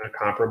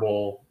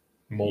comparable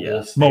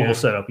mobile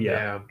setup.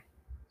 Yeah.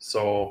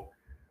 So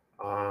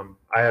I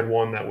had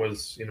one that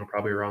was,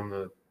 probably around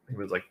it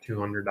was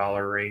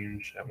 $200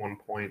 range at one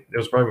point. It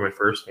was probably my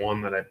first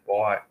one that I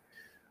bought.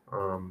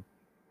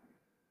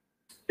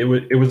 It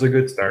was a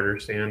good starter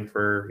stand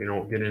for,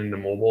 getting into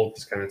mobile,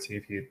 just kind of see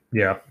if you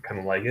kind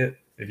of like it,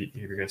 if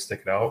you're going to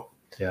stick it out.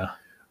 Yeah.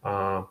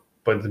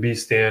 But the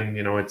beast stand,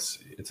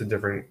 it's a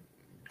different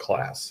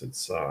class.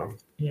 It's the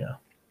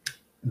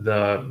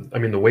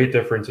weight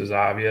difference is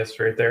obvious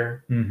right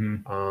there.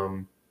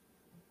 Mm-hmm.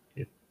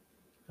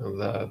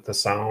 The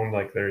sound,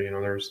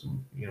 there's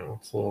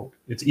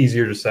it's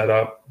easier to set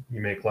up.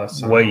 You make less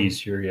sound. Way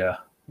easier, yeah.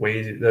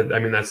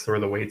 That's where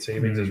the weight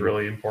savings is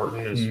really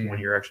important, is when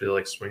you're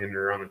actually swinging it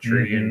around a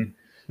tree, and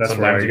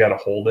sometimes you got to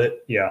hold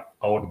it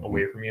out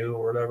away from you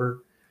or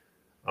whatever.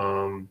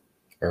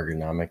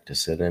 Ergonomic to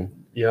sit in.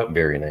 Yep.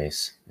 Very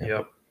nice.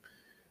 Yep.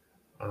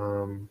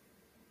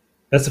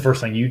 That's the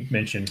first thing you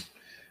mentioned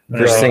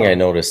First thing I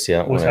noticed,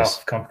 was how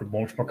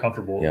comfortable, much more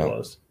comfortable it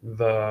was.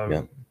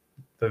 The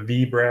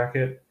V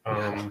bracket,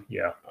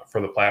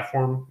 for the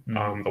platform.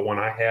 The one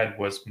I had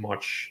was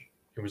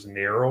it was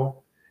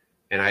narrow,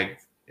 and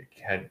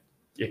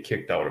it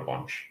kicked out a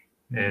bunch.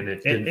 And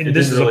it didn't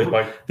really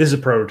bite. This is a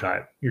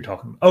prototype you're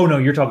talking about. Oh no,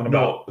 you're talking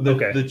about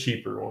the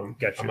cheaper one.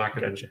 Gotcha. I'm not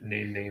going to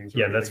name names.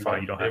 Yeah, that's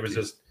fine. You don't have it was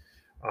just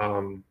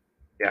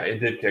it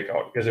did kick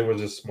out because it was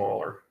just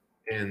smaller.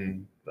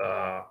 And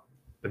the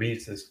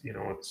Beast is,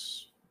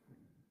 it's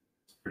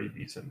pretty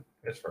decent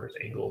as far as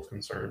angle is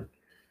concerned.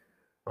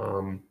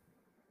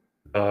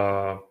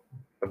 The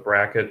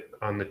bracket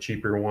on the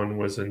cheaper one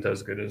wasn't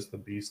as good as the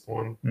Beast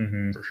one,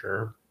 for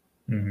sure.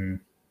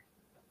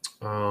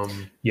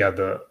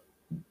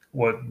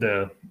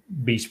 The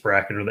Beast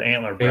bracket or the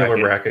antler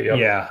bracket,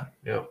 yeah,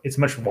 it's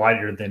much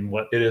wider than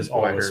what it is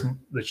all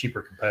the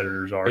cheaper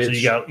competitors are. So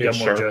you got more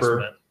sharper,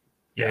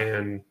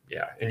 adjustment.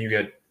 And you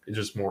get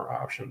just more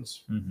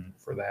options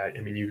for that.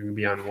 I mean, you can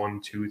be on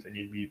one tooth and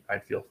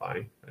I'd feel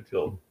fine. I've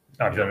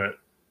done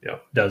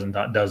it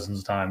dozens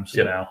of times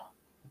now.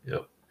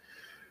 Yep.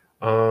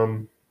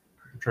 I'm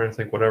trying to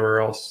think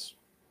whatever else.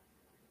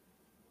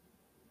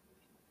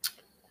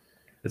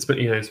 It's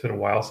been a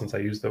while since I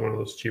used one of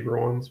those cheaper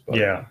ones. But,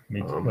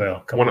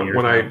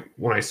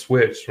 when I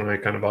switched, when I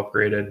kind of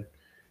upgraded,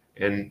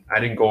 and I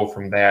didn't go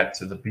from that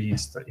to the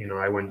Beast,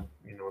 I went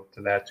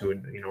to that to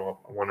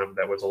one of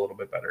that was a little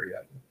bit better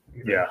yet.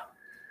 Yeah.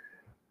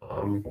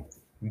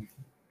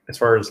 As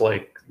far as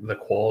like the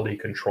quality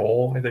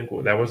control, I think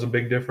that was a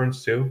big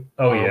difference too.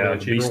 Oh yeah, the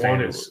cheaper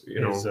one is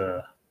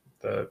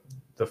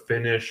the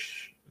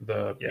finish,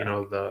 the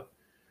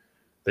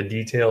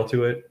detail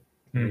to it.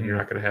 You're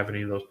not going to have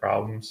any of those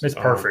problems. It's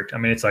perfect. I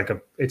mean, it's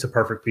a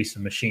perfect piece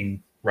of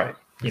machine. Right.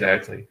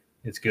 Exactly.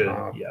 It's good.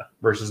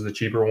 Versus the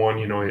cheaper one,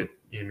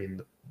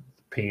 the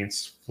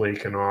paint's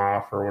flaking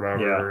off or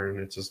whatever, and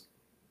it's just.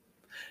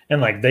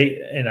 And I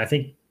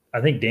think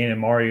Dan and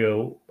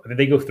Mario,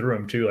 they go through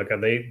them too. Like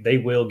they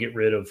will get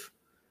rid of.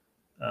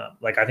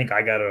 I think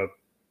I got a.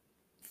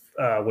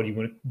 What do you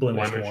want,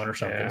 blemish one or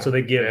something? So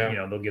they give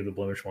they'll give the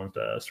blemish ones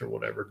to us or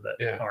whatever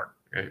that aren't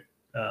right.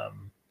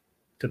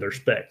 To their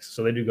specs.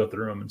 So they do go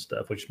through them and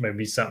stuff, which may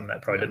be something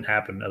that probably didn't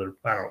happen in other.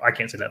 I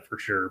can't say that for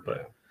sure,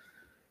 but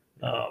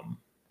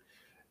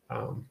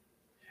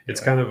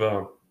it's kind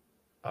of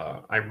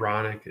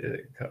ironic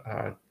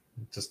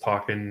just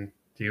talking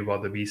to you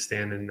about the Beast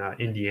stand in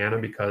Indiana,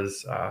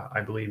 because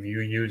I believe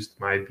you used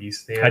my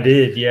Beast stand. I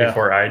did,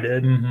 before I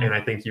did, and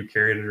I think you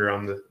carried it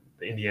around the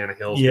Indiana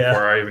hills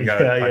before I even got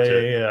to touch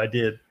it. Yeah, I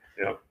did.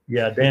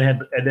 Yeah, Dan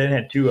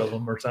had two of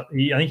them or something.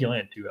 I think he only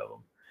had two of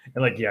them.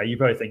 And you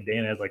probably think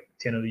Dan has like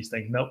 10 of these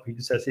things. Nope, he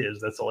just has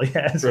his. That's all he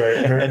has. Right.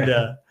 And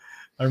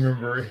I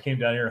remember he came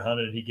down here and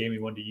hunted, and he gave me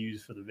one to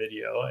use for the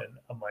video. And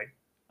I'm like,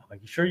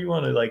 you sure you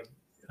want to trying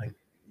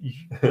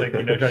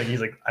to?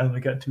 He's like, I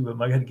only got two of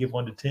them. I got to give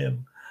one to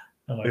Tim.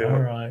 I'm like, all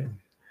right.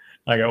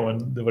 I got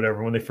one,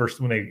 whatever, when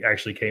they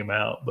actually came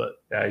out.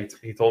 But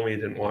he told me he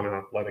didn't want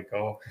to let it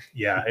go.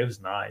 Yeah, it was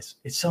nice.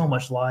 It's so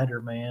much lighter,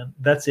 man.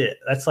 That's it.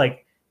 That's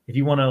like, if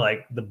you want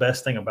to the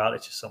best thing about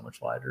it's just so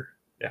much lighter.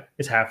 Yeah,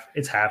 it's half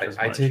as much.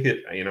 I take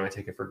it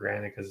for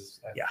granted because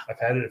I've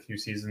had it a few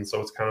seasons,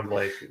 so it's kind of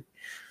like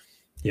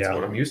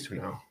what I'm used to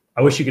now.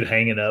 I wish you could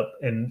hang it up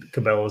in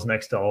Cabela's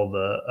next to all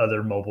the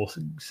other mobile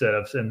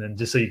setups, and then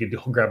just so you could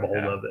grab a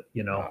hold of it.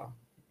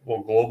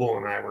 Well, Global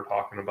and I were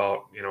talking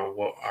about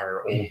what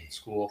our old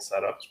school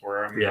setups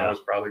were. I mean, I was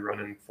probably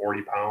running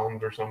 40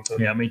 pounds or something.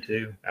 Yeah, me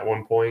too. At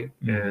one point,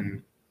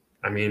 and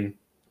I mean,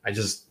 I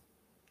just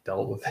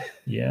dealt with it.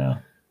 Yeah.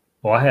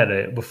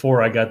 Well,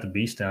 before I got the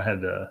Beast, I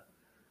had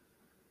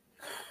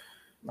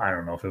I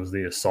don't know if it was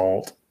the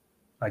Assault,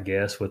 I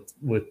guess, with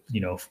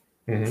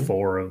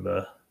four of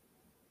the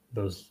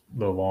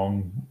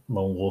long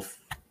lone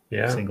wolf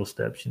single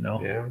steps. Yeah.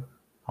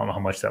 I don't know how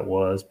much that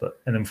was,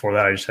 and then before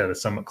that I just had a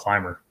Summit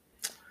Climber.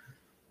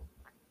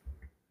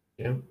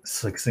 Yeah,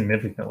 it's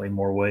significantly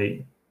more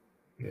weight.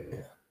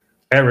 Yeah.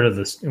 I got rid of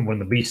this when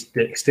the Beast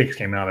sticks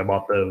came out. I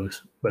bought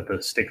those, but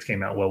the sticks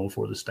came out well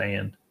before the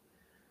stand.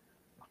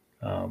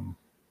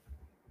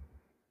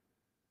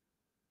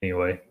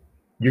 Anyway.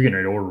 You're getting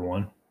ready to order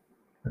one.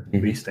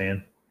 Beast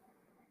stand.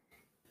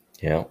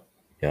 Yeah.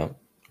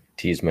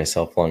 Teased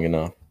myself long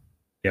enough.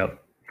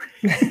 Yep.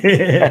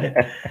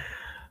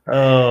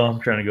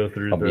 I'm trying to go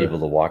through. I'll be able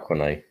to walk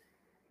when I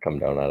come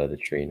down out of the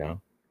tree now.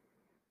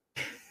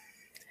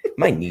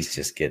 My knees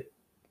just get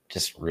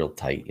real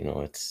tight.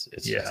 It's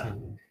just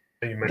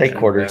tight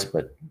quarters,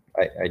 but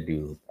I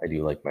do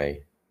like my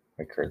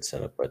current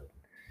setup, but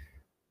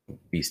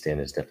Beast stand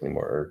is definitely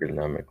more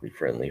ergonomically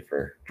friendly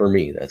for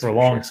me. That's for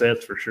long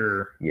sets for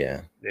sure.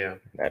 Yeah.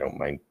 I don't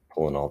mind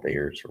pulling all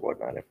dayers or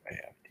whatnot if I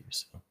have to.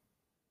 So,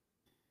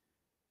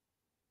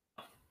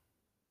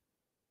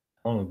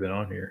 how long have we been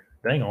on here?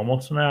 Dang,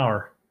 almost an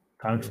hour.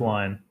 Time's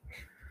flying.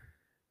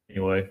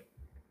 Anyway,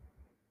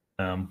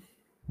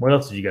 what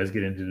else did you guys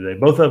get into today?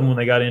 Both of them, when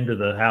they got into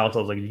the house, I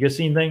was like, "Did you guys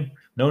see anything?"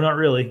 No, not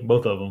really.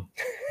 Both of them.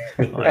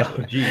 Oh,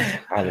 geez.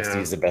 Honesty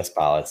is the best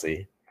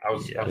policy. I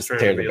was trying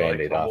to be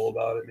like humble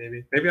about it.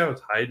 Maybe I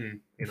was hiding,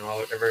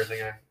 everything.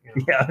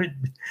 Yeah.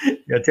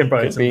 Tim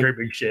probably had some great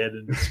big shed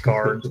and his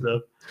car and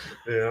stuff.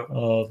 Yeah.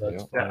 Oh,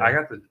 that's funny. I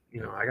got to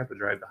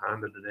drive the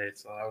Honda today,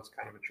 so that was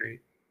kind of a treat.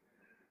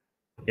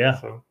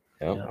 Yeah. So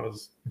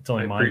it's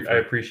only mine. I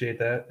appreciate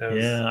that.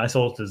 I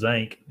sold it to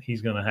Zank.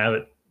 He's gonna have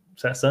it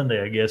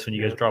Sunday, I guess, when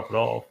you guys drop it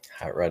off.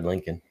 Hot Rod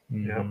Lincoln.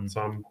 Mm-hmm. Yeah.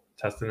 So I'm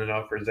testing it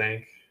out for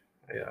Zank.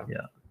 I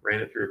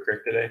ran it through a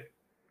creek today.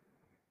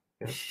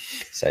 Yeah.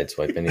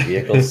 Sideswipe any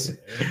vehicles?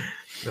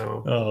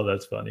 No. Oh,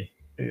 that's funny.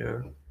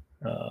 Yeah.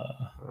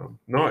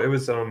 No, it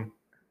was.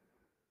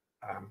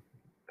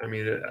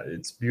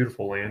 It's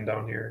beautiful land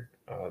down here.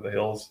 The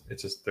hills.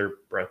 They're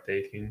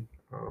breathtaking.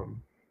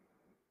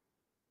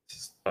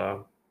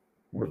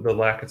 The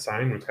lack of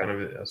sign was kind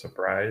of a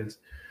surprise.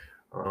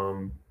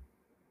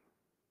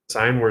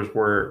 Sign was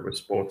where it was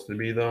supposed to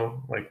be,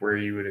 though, like where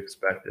you would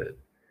expect it.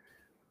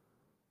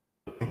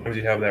 Sometimes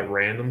you have that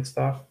random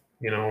stuff,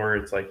 where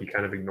it's like you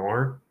kind of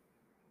ignore.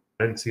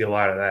 I didn't see a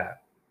lot of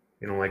that,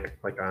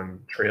 like on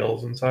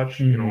trails and such.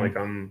 Mm-hmm. Like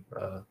on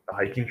the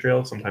hiking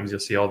trail, sometimes you'll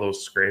see all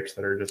those scrapes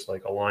that are just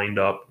like lined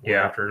up one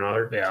after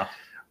another. Yeah,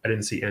 I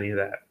didn't see any of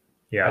that.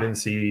 Yeah, I didn't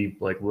see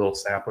like little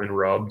sapling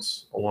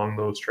rubs along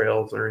those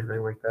trails or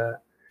anything like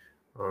that.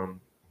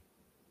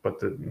 But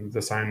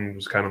the sign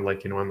was kind of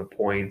like on the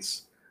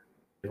points,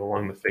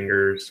 along the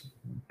fingers,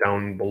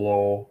 down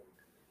below,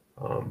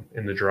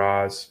 in the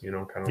draws,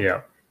 kind of.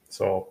 Yeah.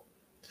 So,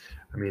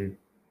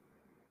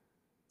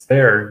 it's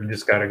there. You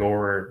just got to go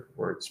where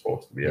it's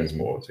supposed to be, I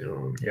suppose.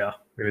 Yeah.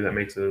 Maybe that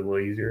makes it a little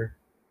easier.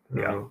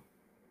 Yeah.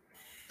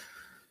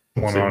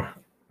 One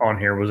on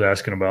here was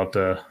asking about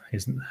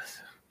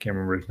can't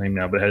remember his name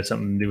now, but it had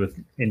something to do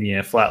with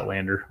Indiana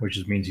Flatlander,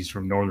 which means he's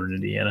from northern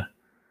Indiana.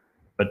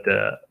 But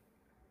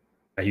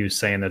he was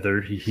saying that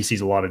he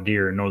sees a lot of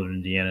deer in northern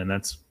Indiana, and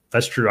that's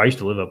true. I used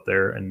to live up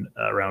there and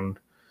around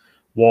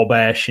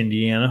Wabash,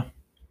 Indiana.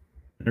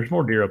 And there's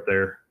more deer up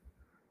there.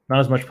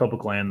 Not as much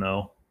public land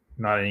though.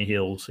 Not any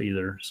hills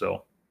either.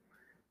 So,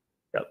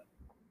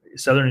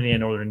 southern Indiana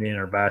and northern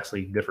Indiana are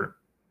vastly different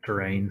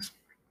terrains,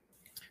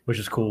 which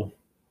is cool.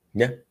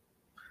 Yeah.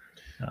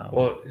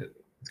 Well,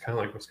 it's kind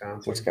of like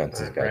Wisconsin,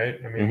 right?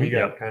 We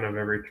got kind of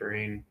every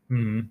terrain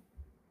known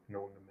to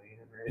man,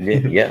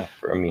 right? Yeah.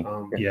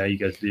 You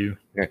guys do.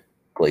 Yeah.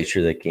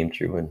 Glacier that came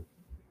through and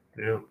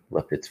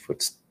left its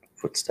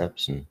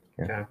footsteps, and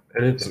and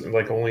it's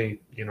like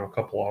only a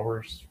couple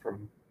hours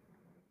from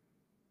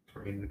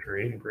terrain to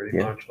terrain, pretty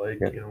much, like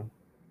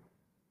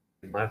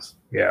less.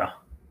 Yeah.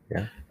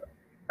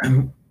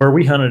 Where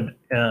we hunted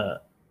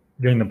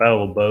during the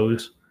Battle of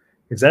Bows,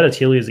 is that as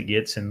hilly as it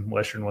gets in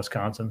western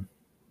Wisconsin?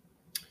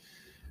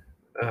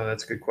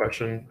 That's a good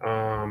question.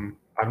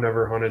 I've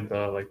never hunted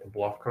the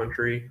bluff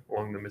country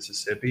along the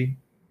Mississippi.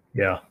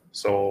 Yeah.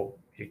 So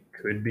it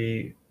could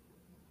be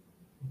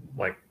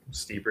like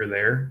steeper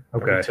there.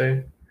 Okay. I would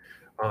say.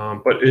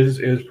 But it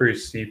is pretty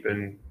steep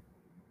and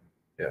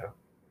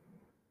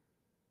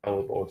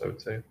all both, I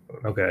would say.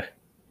 But, okay.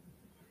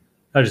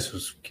 I just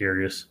was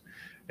curious.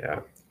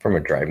 Yeah. From a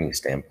driving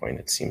standpoint,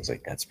 it seems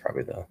like that's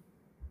probably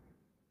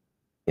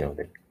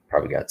they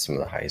probably got some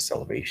of the highest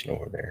elevation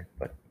over there,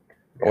 but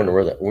I wonder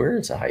where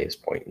is the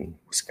highest point in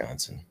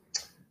Wisconsin?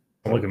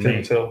 Look at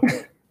Timms Hill.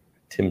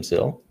 Timms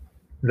Hill?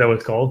 Is that what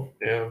it's called?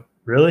 Yeah.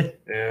 Really?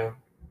 Yeah.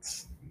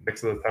 It's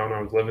next to the town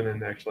I was living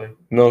in, actually.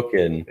 No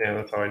kidding. Yeah,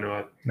 that's how I know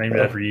it. Named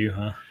that for you,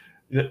 huh?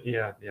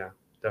 Yeah,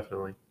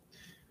 definitely.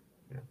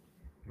 Yeah.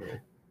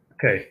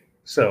 Okay,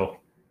 so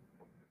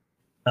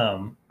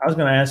I was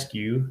going to ask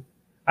you,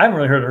 I haven't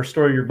really heard her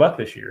story of your buck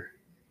this year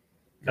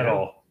at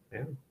all.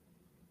 Yeah.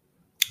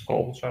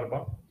 Oh, shot a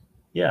buck.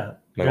 Yeah.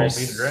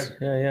 Nice.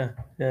 Yeah.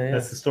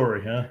 That's the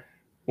story, huh?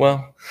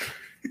 Well,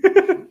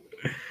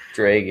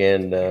 drag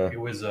and it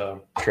was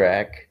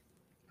track.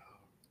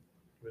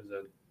 It was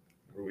what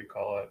do we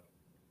call it?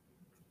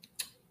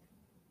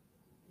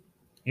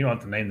 You don't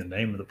have to name the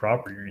name of the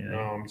property or anything. No,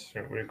 I'm just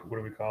what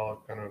do we call it?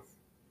 Kind of.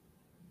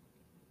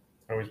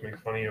 I always make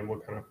fun of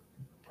what kind of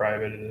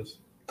private it is.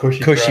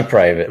 Cushy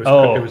private. It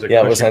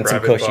was on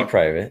some Cushy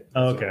private.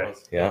 Oh, okay.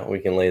 Yeah, we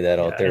can lay that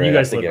out there. And you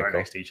guys live right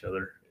next to each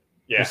other.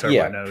 Yeah,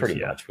 pretty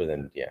much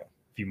within a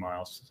few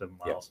miles, 7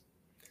 miles.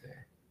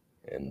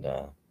 Yeah. And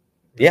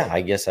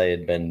I guess I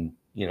had been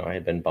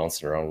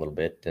bouncing around a little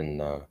bit,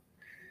 and I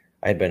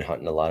had been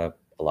hunting a lot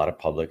of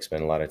public,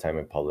 spent a lot of time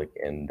in public,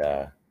 and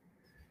I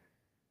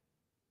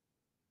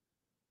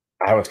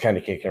was kind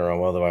of kicking around,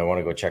 well, do I want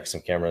to go check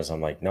some cameras?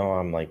 I'm like, no,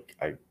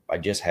 I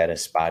just had a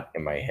spot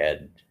in my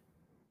head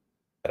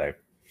that I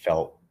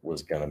felt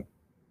was going to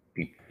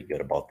be pretty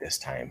good about this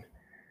time.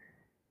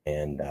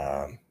 And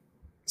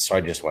so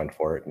I just went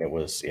for it, and it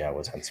was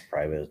on some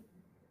private,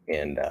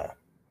 and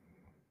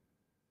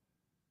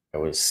I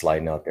was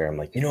sliding out there. I'm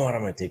like, you know what?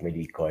 I'm going to take my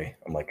decoy.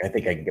 I'm like, I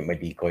think I can get my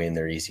decoy in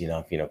there easy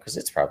enough, because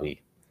it's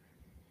probably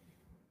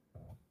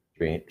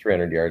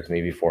 300 yards,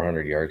 maybe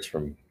 400 yards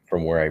from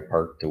where I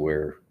parked to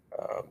where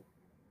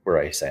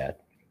I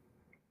sat.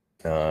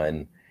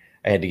 And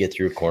I had to get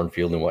through a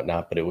cornfield and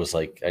whatnot, but it was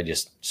like I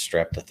just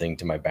strapped the thing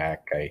to my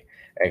back. I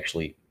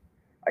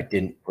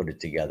didn't put it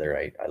together.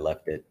 I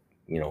left it,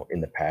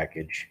 in the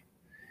package,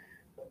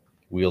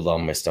 wheeled all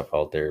my stuff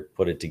out there,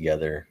 put it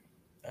together.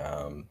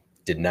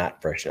 Did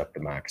not freshen up the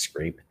mock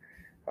scrape.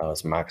 It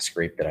was a mock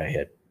scrape that I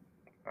had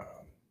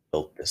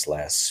built this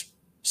last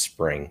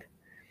spring.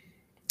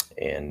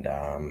 And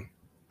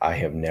I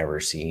have never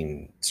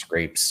seen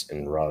scrapes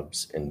and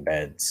rubs and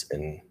beds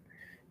and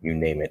you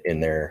name it in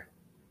there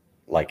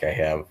like I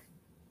have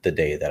the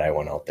day that I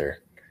went out there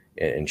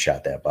and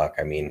shot that buck.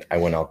 I mean, I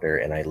went out there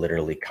and I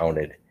literally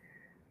counted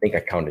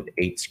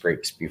 8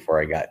 scrapes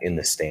before I got in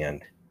the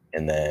stand.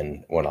 And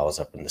then when I was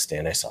up in the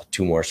stand, I saw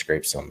 2 more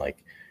scrapes. So I'm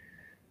like,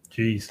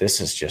 geez,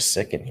 this is just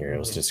sick in here. It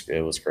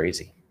was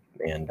crazy.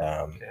 And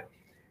I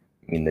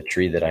mean, the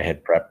tree that I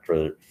had prepped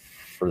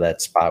for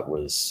that spot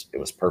was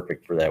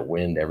perfect for that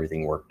wind.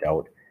 Everything worked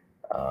out.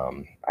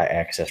 I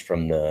accessed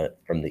from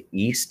the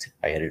east.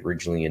 I had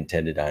originally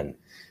intended on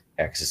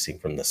accessing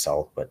from the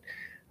south, but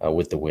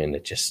with the wind,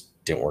 it just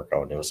didn't work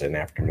out. It was an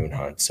afternoon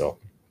hunt. So,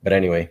 but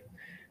anyway,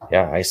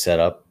 yeah, I set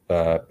up,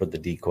 put the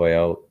decoy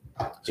out.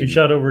 So you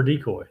shot over a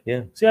decoy?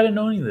 Yeah. See, I didn't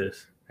know any of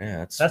this.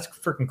 Yeah, that's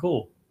freaking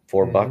cool.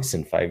 4 bucks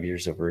in 5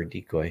 years over a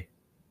decoy.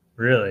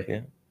 Really?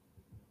 Yeah.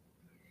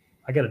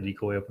 I got a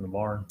decoy up in the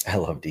barn. I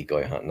love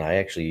decoy hunting. I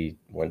actually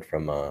went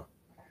from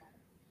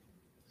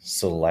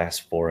so the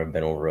last 4 I've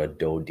been over a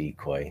doe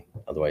decoy.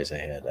 Otherwise, I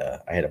had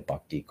a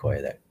buck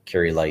decoy, that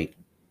carry light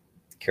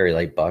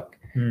buck.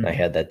 I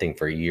had that thing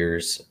for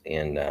years,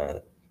 and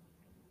that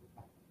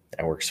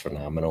works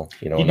phenomenal.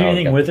 You do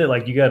anything with it?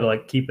 Like you got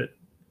to keep it.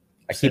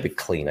 I keep it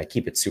clean. I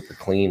keep it super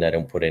clean. I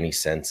don't put any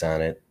scents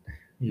on it.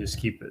 You just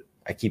keep it.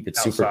 I keep it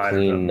super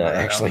clean.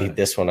 Actually,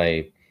 this one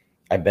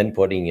I've been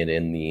putting it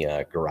in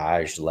the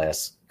garage the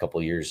last couple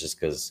of years just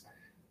because.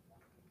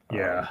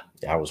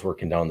 I was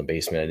working down in the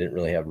basement. I didn't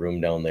really have room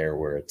down there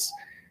where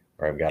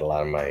I've got a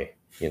lot of my,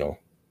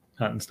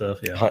 hunting stuff.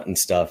 Yeah. Hunting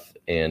stuff.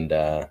 And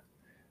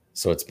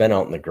so it's been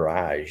out in the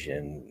garage,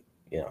 and,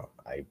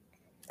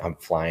 I'm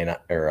frying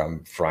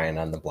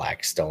on the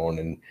Blackstone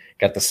and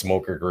got the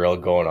smoker grill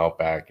going out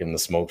back and the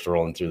smoke's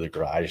rolling through the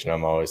garage. And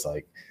I'm always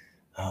like,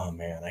 oh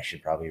man, I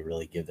should probably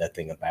really give that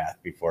thing a bath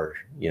before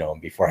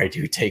I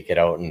do take it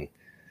out. And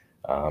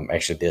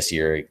actually this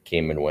year it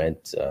came and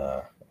went.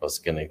 I was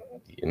going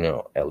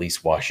to, at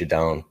least wash it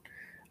down.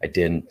 I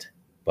didn't,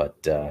 but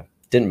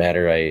didn't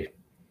matter. I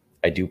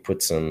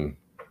put some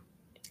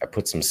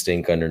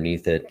stink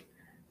underneath it.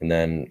 And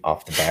then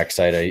off the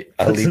backside,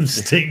 I leave some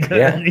stink.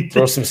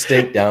 Throw some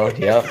stink down.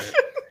 Yeah.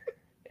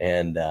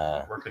 And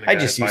I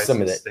just use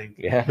some of that. Stink.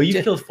 Yeah. But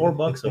you killed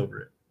 $4 over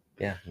it.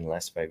 Yeah. In the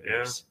last 5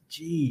 years.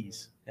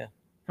 Jeez. Yeah.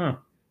 Huh.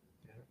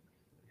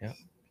 Yeah.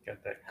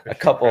 Got that a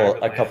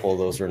couple of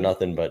those were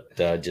nothing but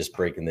just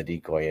breaking the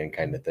decoy in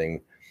kind of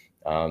thing.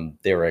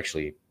 They were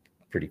actually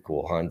pretty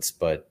cool hunts,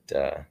 but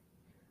I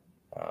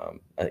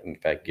think, in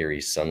fact,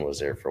 Gary's son was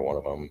there for one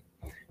of them.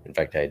 In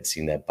fact, I had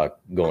seen that buck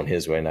going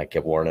his way, and I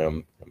kept warning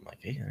him. I'm like,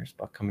 "Hey, there's a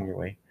buck coming your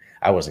way."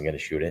 I wasn't going to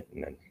shoot it,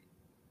 and then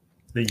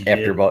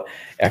after about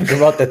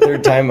the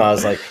 3rd time, I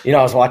was like,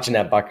 I was watching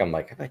that buck. I'm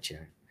like, I bet you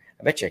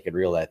I could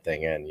reel that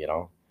thing in,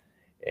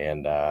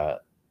 And I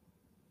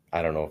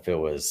don't know if it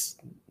was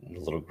a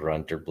little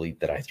grunt or bleat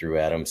that I threw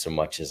at him so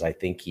much as I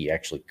think he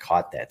actually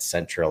caught that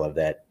scent trail of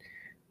that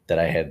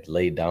I had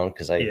laid down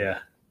because I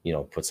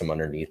put some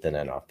underneath and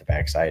then off the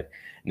backside,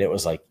 and it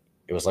was like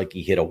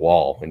he hit a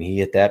wall. When he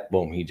hit that,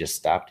 boom, he just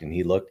stopped and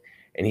he looked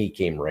and he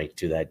came right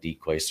to that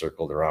decoy,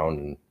 circled around.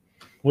 And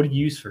what did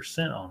you use for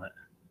scent on it?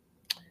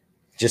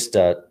 Just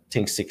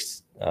Tink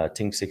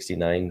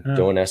 69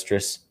 doe and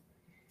estrus.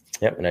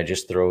 Yep, and I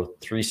just throw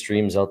 3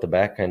 streams out the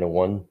back, kind of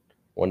one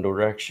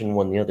direction,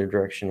 one the other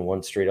direction,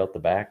 one straight out the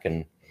back,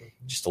 and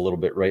just a little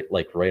bit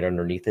right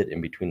underneath it,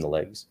 in between the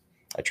legs.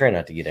 I try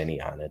not to get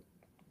any on it.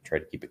 Try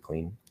to keep it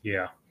clean.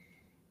 Yeah,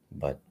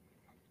 but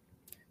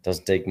it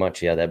doesn't take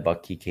much. Yeah, that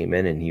buck, he came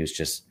in and he was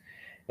just.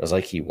 It was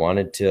like he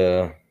wanted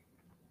to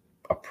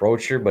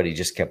approach her, but he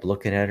just kept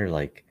looking at her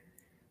like,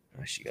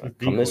 "Oh, she gonna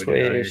come this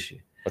way?"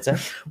 What's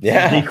that?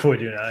 Yeah, decoy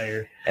doing out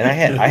here. And I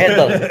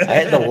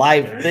had the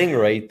live thing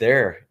right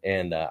there,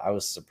 and I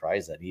was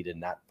surprised that he did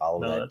not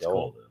follow that doe.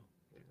 Cool,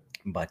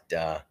 but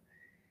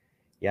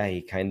yeah,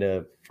 he kind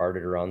of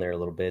farted around there a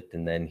little bit,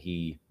 and then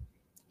he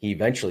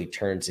eventually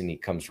turns and he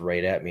comes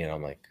right at me, and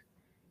I'm like,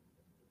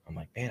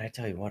 man, I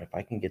tell you what, if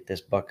I can get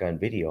this buck on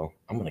video,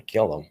 I'm gonna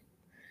kill him.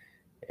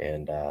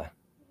 And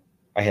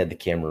I had the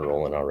camera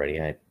rolling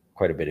already. I had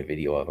quite a bit of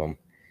video of him.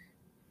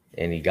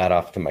 And he got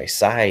off to my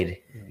side.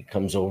 He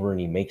comes over and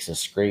he makes a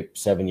scrape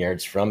 7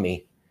 yards from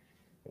me.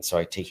 And so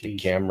I take the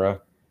camera,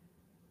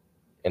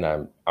 and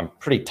I'm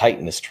pretty tight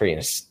in this tree,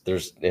 and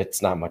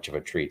it's not much of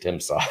a tree.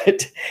 Tim saw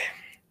it.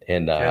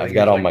 And I've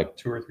got all my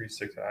 2 or 3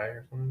 sticks high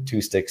or something.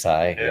 2 sticks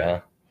high,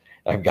 yeah.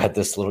 I've got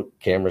this little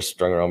camera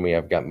strung around me.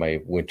 I've got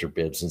my winter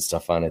bibs and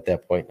stuff on at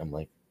that point. And I'm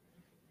like,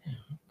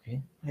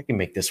 okay, I can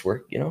make this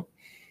work,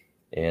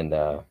 And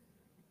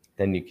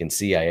then you can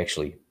see I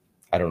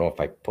I don't know if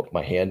I put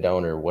my hand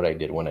down or what I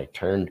did when I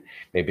turned.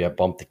 Maybe I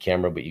bumped the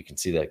camera, but you can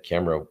see that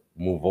camera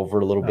move over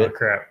a little bit.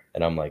 Crap.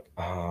 And I'm like,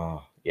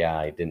 oh, yeah,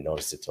 I didn't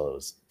notice it till it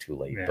was too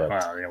late. Yeah, but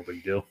no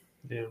big deal.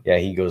 Yeah,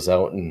 he goes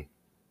out and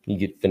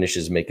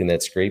finishes making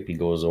that scrape. He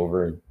goes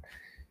over and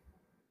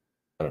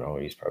I don't know,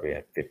 he's probably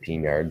at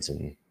 15 yards.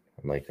 And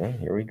I'm like, oh,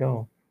 here we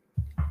go.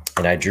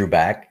 And I drew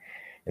back.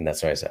 And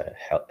that's why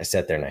I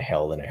sat there and I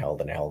held and I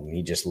held and I held. And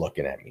he just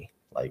looking at me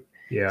like,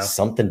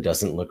 something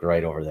doesn't look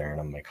right over there.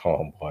 And I'm like,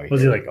 oh boy.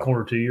 Was he like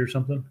quarter to you or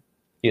something?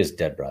 He was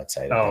dead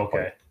broadside. Oh, okay.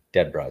 Point.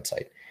 Dead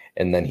broadside.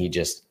 And then he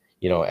just,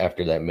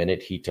 after that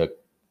minute, he took,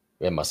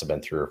 it must have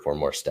been 3 or 4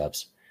 more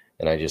steps.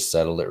 And I just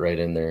settled it right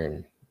in there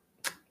and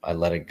I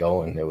let it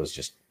go. And it was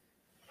just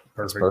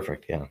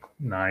perfect. Yeah.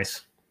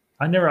 Nice.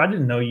 I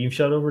didn't know you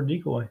shot over a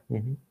decoy.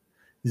 Mm-hmm.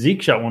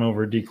 Zeke shot one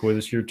over a decoy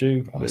this year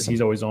too. Awesome.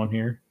 He's always on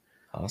here.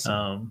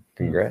 Awesome.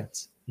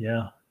 Congrats.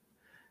 Yeah.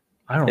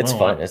 I don't know. It's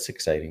fun. It's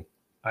exciting.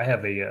 I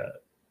have I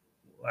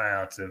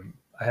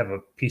have a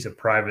piece of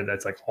private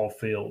that's like all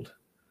field.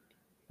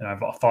 And I've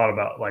thought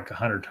about like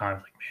 100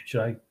 times, like, man,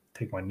 should I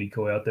take my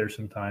decoy out there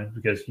sometimes?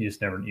 Because you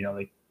just never,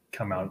 they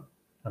come out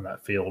on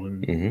that field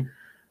and,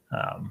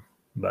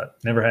 but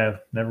never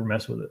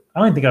messed with it.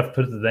 I don't think I've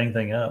put the dang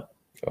thing up.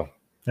 Oh.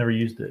 Never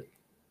used it.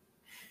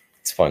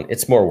 It's fun.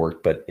 It's more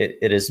work, but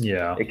it is.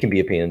 Yeah. It can be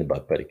a pain in the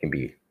butt, but it can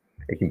be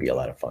a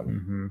lot of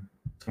fun.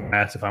 Mm-hmm.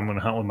 Asked if I'm going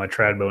to hunt with my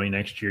trad bowie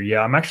next year.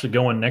 Yeah, I'm actually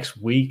going next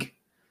week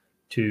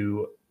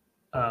to.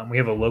 We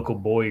have a local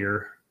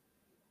bowyer.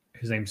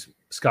 His name's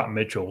Scott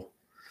Mitchell.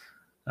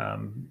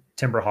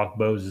 Timberhawk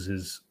Bows is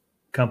his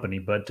company,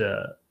 but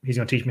he's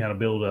going to teach me how to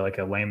build a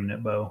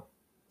laminate bow.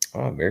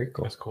 Oh, very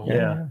cool. That's cool.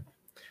 Yeah.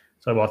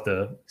 So I bought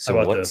the.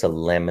 What's a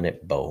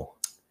laminate bow?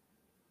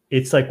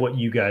 It's like what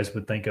you guys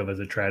would think of as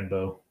a trad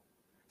bow.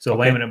 So a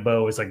laminate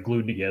bow is like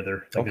glued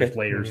together. Like there's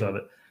layers of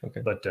it.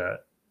 Okay. But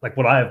like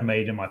what I have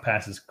made in my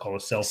past is called a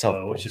self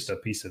bow. It's just a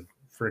piece of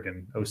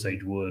friggin'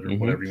 Osage wood or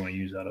whatever you want to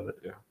use out of it.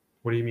 Yeah.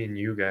 What do you mean,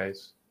 you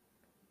guys?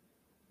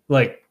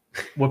 Like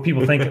what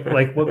people think, of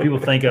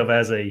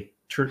as a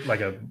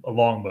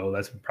longbow.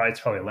 It's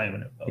probably a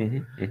laminate bow.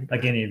 Mm-hmm.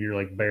 Like any of your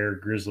like Bear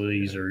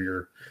Grizzlies or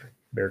your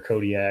Bear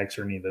Kodiaks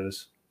or any of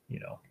those,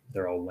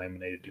 they're all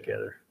laminated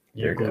together.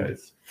 You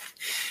guys.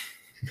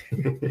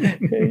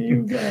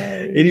 You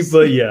guys.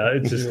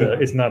 It's just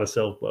it's not a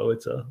self bow.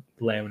 It's a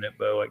laminate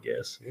bow, I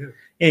guess. Yeah.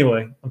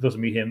 Anyway, I'm supposed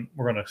to meet him.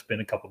 We're going to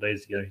spend a couple of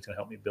days together. He's going to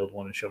help me build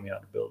one and show me how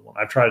to build one.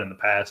 I've tried in the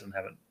past and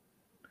haven't.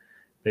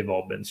 They've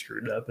all been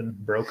screwed up and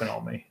broken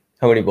on me.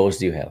 How many bows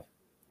do you have?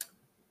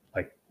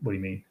 Like, what do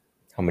you mean?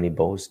 How many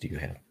bows do you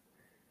have?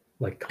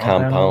 Like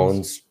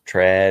compounds,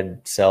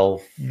 trad,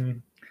 self. Mm-hmm.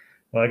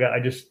 Well, I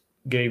just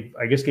gave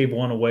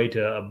one away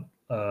to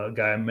a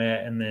guy I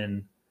met, and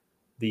then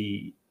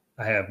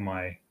I have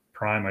my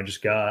prime I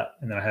just got,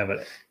 and then I have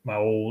my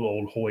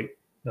old Hoyt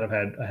that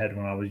I had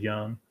when I was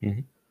young.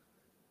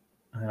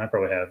 Mm-hmm. And I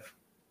probably have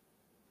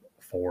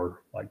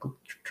 4 like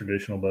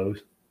traditional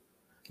bows.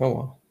 Oh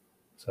wow!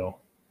 So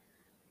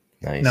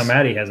nice. Now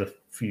Maddie has a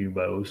few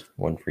bows.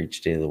 One for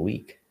each day of the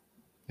week.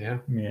 Yeah.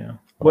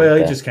 Well,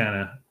 he just kind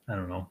of, I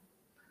don't know,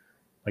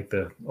 like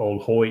the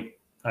old Hoyt.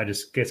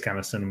 It's kind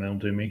of sentimental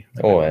to me.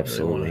 Like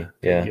absolutely.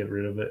 Really get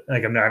rid of it.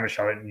 Like I haven't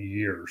shot it in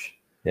years.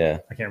 Yeah.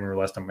 I can't remember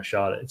the last time I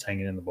shot it. It's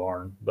hanging in the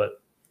barn,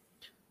 but,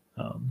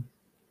 and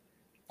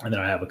then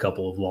I have a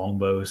couple of long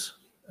bows,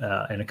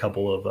 and a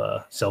couple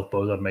of, self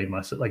bows I've made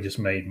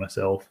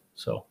myself.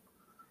 So,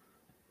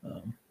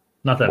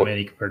 not that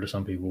many compared to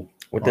some people.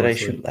 What did I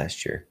shoot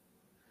last year?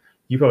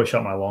 You probably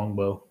shot my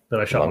longbow that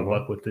I shot with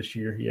luck with this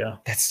year. Yeah.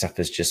 That stuff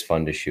is just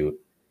fun to shoot.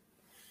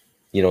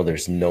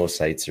 There's no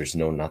sights, there's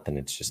no nothing.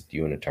 It's just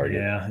you and a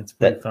target. Yeah, it's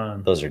pretty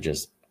fun. Those are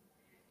just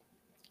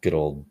good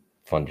old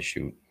fun to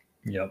shoot.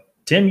 Yep.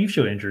 Tim, you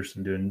showed interest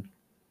in doing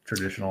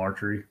traditional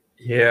archery.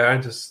 Yeah, I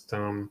just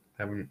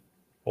haven't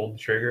pulled the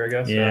trigger, I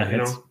guess. Yeah,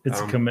 it's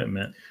a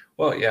commitment.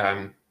 Well,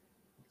 yeah,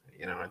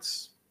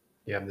 it's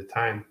you have the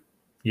time.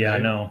 Yeah, right?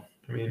 I know.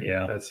 I mean,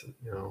 that's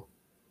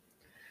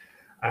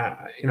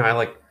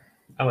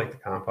I like the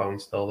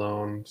compound still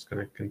though. I'm just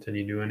gonna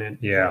continue doing it.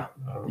 Yeah,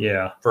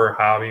 for a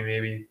hobby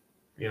maybe.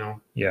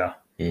 Yeah.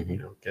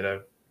 Mm-hmm. Get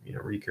a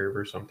recurve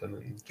or something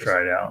and just,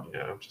 try it out.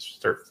 Just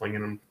start flinging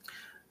them.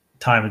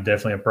 Time is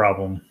definitely a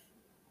problem.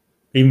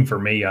 Even for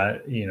me,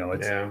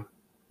 it's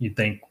you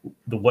think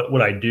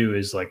what I do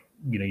is like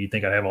you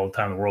think I have all the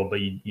time in the world,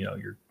 but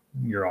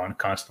you're on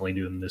constantly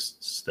doing this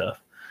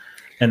stuff,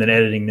 and then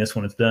editing this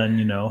when it's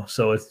done.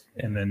 So it's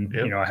and then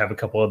I have a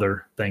couple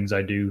other things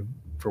I do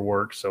for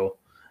work. So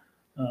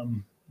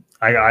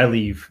I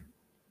leave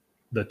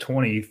the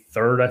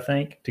 23rd, I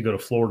think, to go to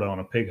Florida on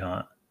a pig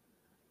hunt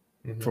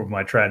for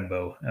my trad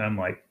bow, and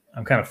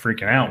I'm kind of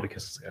freaking out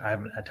because I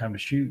haven't had time to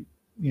shoot.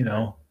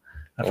 I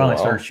finally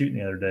started shooting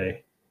the other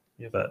day.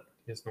 Yeah, but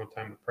he has no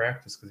time to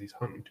practice because he's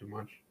hunting too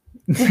much.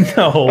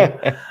 No,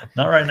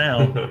 not right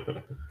now.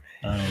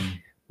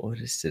 What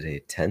is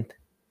today? 10th?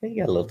 Yeah,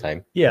 you got a little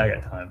time. Yeah, I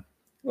got time.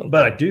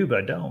 But I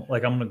don't.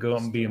 Like I'm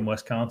gonna be in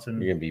Wisconsin.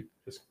 You're gonna be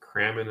just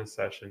cramming a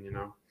session,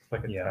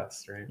 like a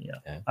test, right?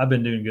 Yeah. I've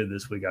been doing good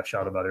this week. I've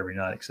shot about every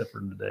night except for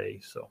today.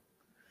 So,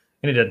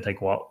 and it doesn't take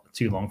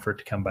too long for it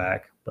to come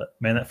back. But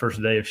man, that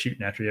first day of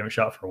shooting after you haven't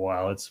shot for a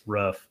while, it's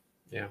rough.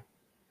 Yeah.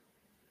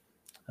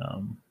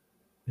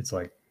 It's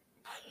like,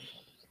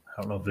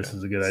 I don't know if this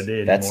is a good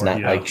idea. That's anymore,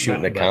 not like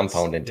shooting a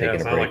compound and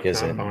taking a break, like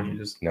is it? You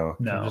just no.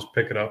 You just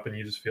pick it up and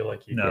you just feel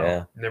like you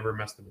never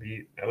missed a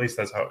beat. At least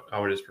that's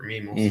how it is for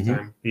me most of the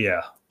time.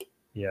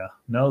 Yeah.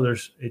 No,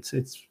 it's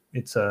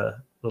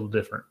a little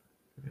different.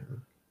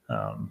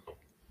 Yeah.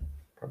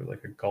 Probably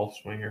like a golf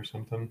swing or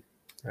something,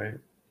 right?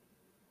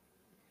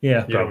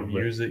 Yeah, you don't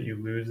use it, you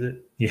lose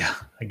it. Yeah,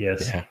 I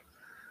guess.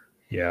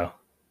 Yeah.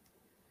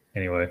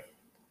 Anyway,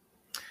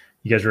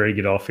 you guys ready to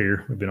get off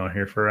here? We've been on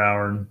here for an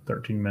hour and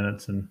 13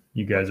 minutes, and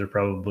you guys are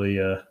probably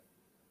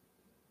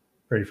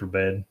ready for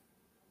bed.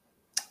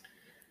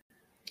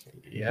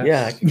 Yes.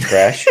 Yeah, I can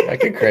crash. I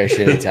can crash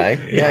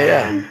anytime.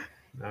 Yeah.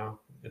 No,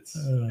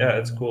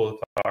 it's cool to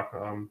talk.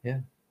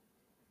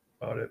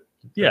 About it.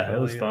 Yeah, it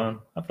was fun.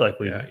 I feel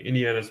like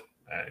Indiana's.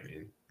 I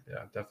mean,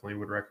 definitely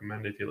would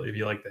recommend if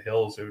you like the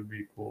hills, it would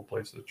be a cool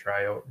place to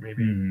try out.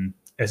 Maybe. Mm-hmm.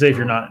 I say if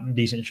you're not in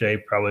decent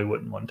shape, probably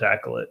wouldn't want to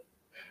tackle it.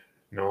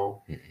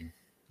 No.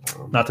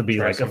 Not to be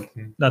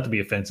not to be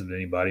offensive to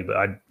anybody, but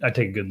I'd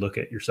take a good look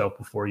at yourself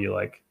before you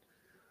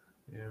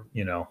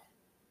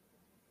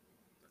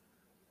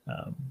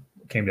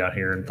came down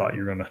here and thought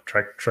you were going to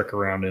trek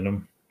around in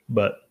them.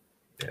 But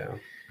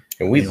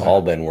and we've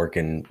all been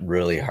working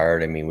really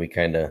hard. I mean, we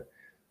kind of,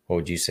 what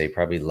would you say?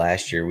 Probably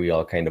last year we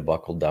all kind of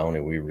buckled down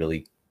and we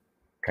really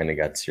kind of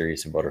got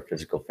serious about our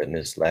physical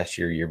fitness last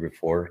year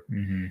before.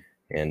 Mm-hmm.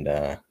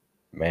 And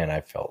man,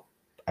 I felt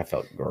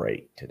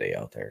great today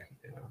out there.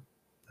 Yeah.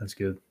 That's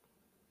good.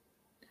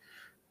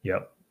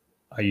 Yep.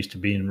 I used to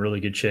be in really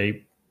good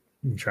shape.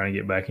 I'm trying to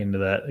get back into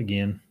that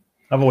again.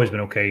 I've always been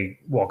okay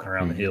walking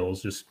around the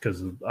hills just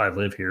because I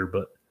live here,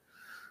 but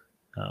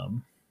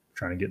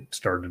trying to get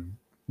started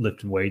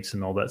lifting weights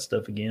and all that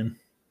stuff again.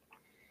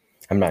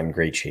 I'm not in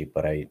great shape,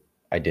 but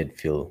I did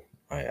feel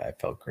I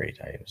felt great.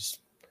 I was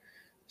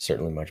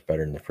certainly much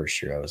better than the first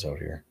year I was out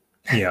here.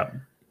 Yeah.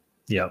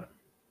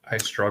 I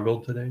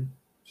struggled today.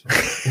 So.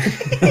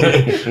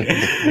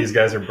 These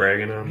guys are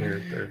bragging on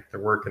they're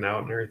working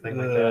out and everything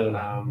like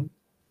that.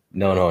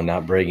 No,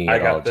 not bragging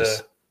at all.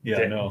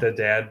 The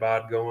dad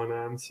bod going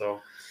on. So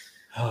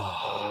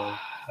I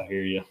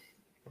hear you.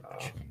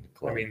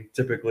 I mean,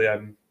 typically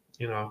I'm,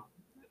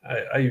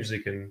 I usually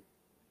can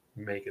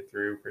make it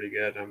through pretty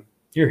good.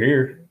 You're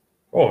here.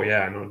 Oh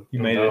yeah, I know. You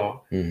made it.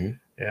 Mm-hmm.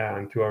 Yeah,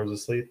 and 2 hours of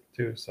sleep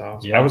too. So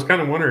I was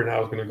kind of wondering how I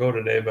was going to go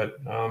today, but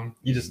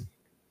you just,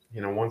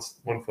 one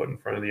foot in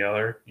front of the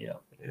other. Yeah.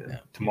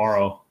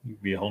 Tomorrow you'll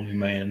be a whole new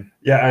man.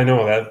 Yeah, I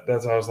know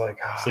that's. I was like,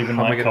 sleeping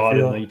my cot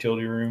in the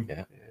utility room.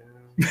 Yeah.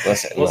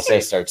 Unless I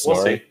start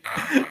snoring.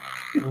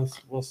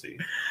 We'll see.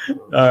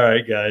 All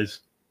right, guys.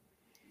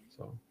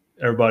 So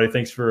everybody,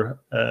 thanks for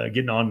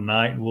getting on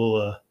tonight.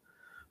 We'll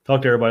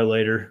talk to everybody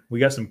later. We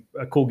got some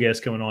cool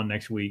guests coming on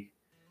next week.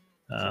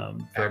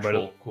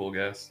 Everybody, cool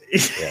guests.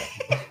 Yeah.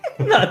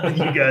 Not that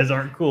you guys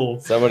aren't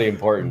cool. Somebody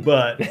important,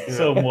 but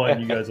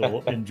someone you guys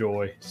will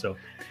enjoy. So,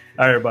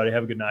 all right, everybody,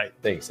 have a good night.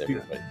 Thanks,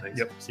 everybody. Thanks.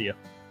 Yep. See ya.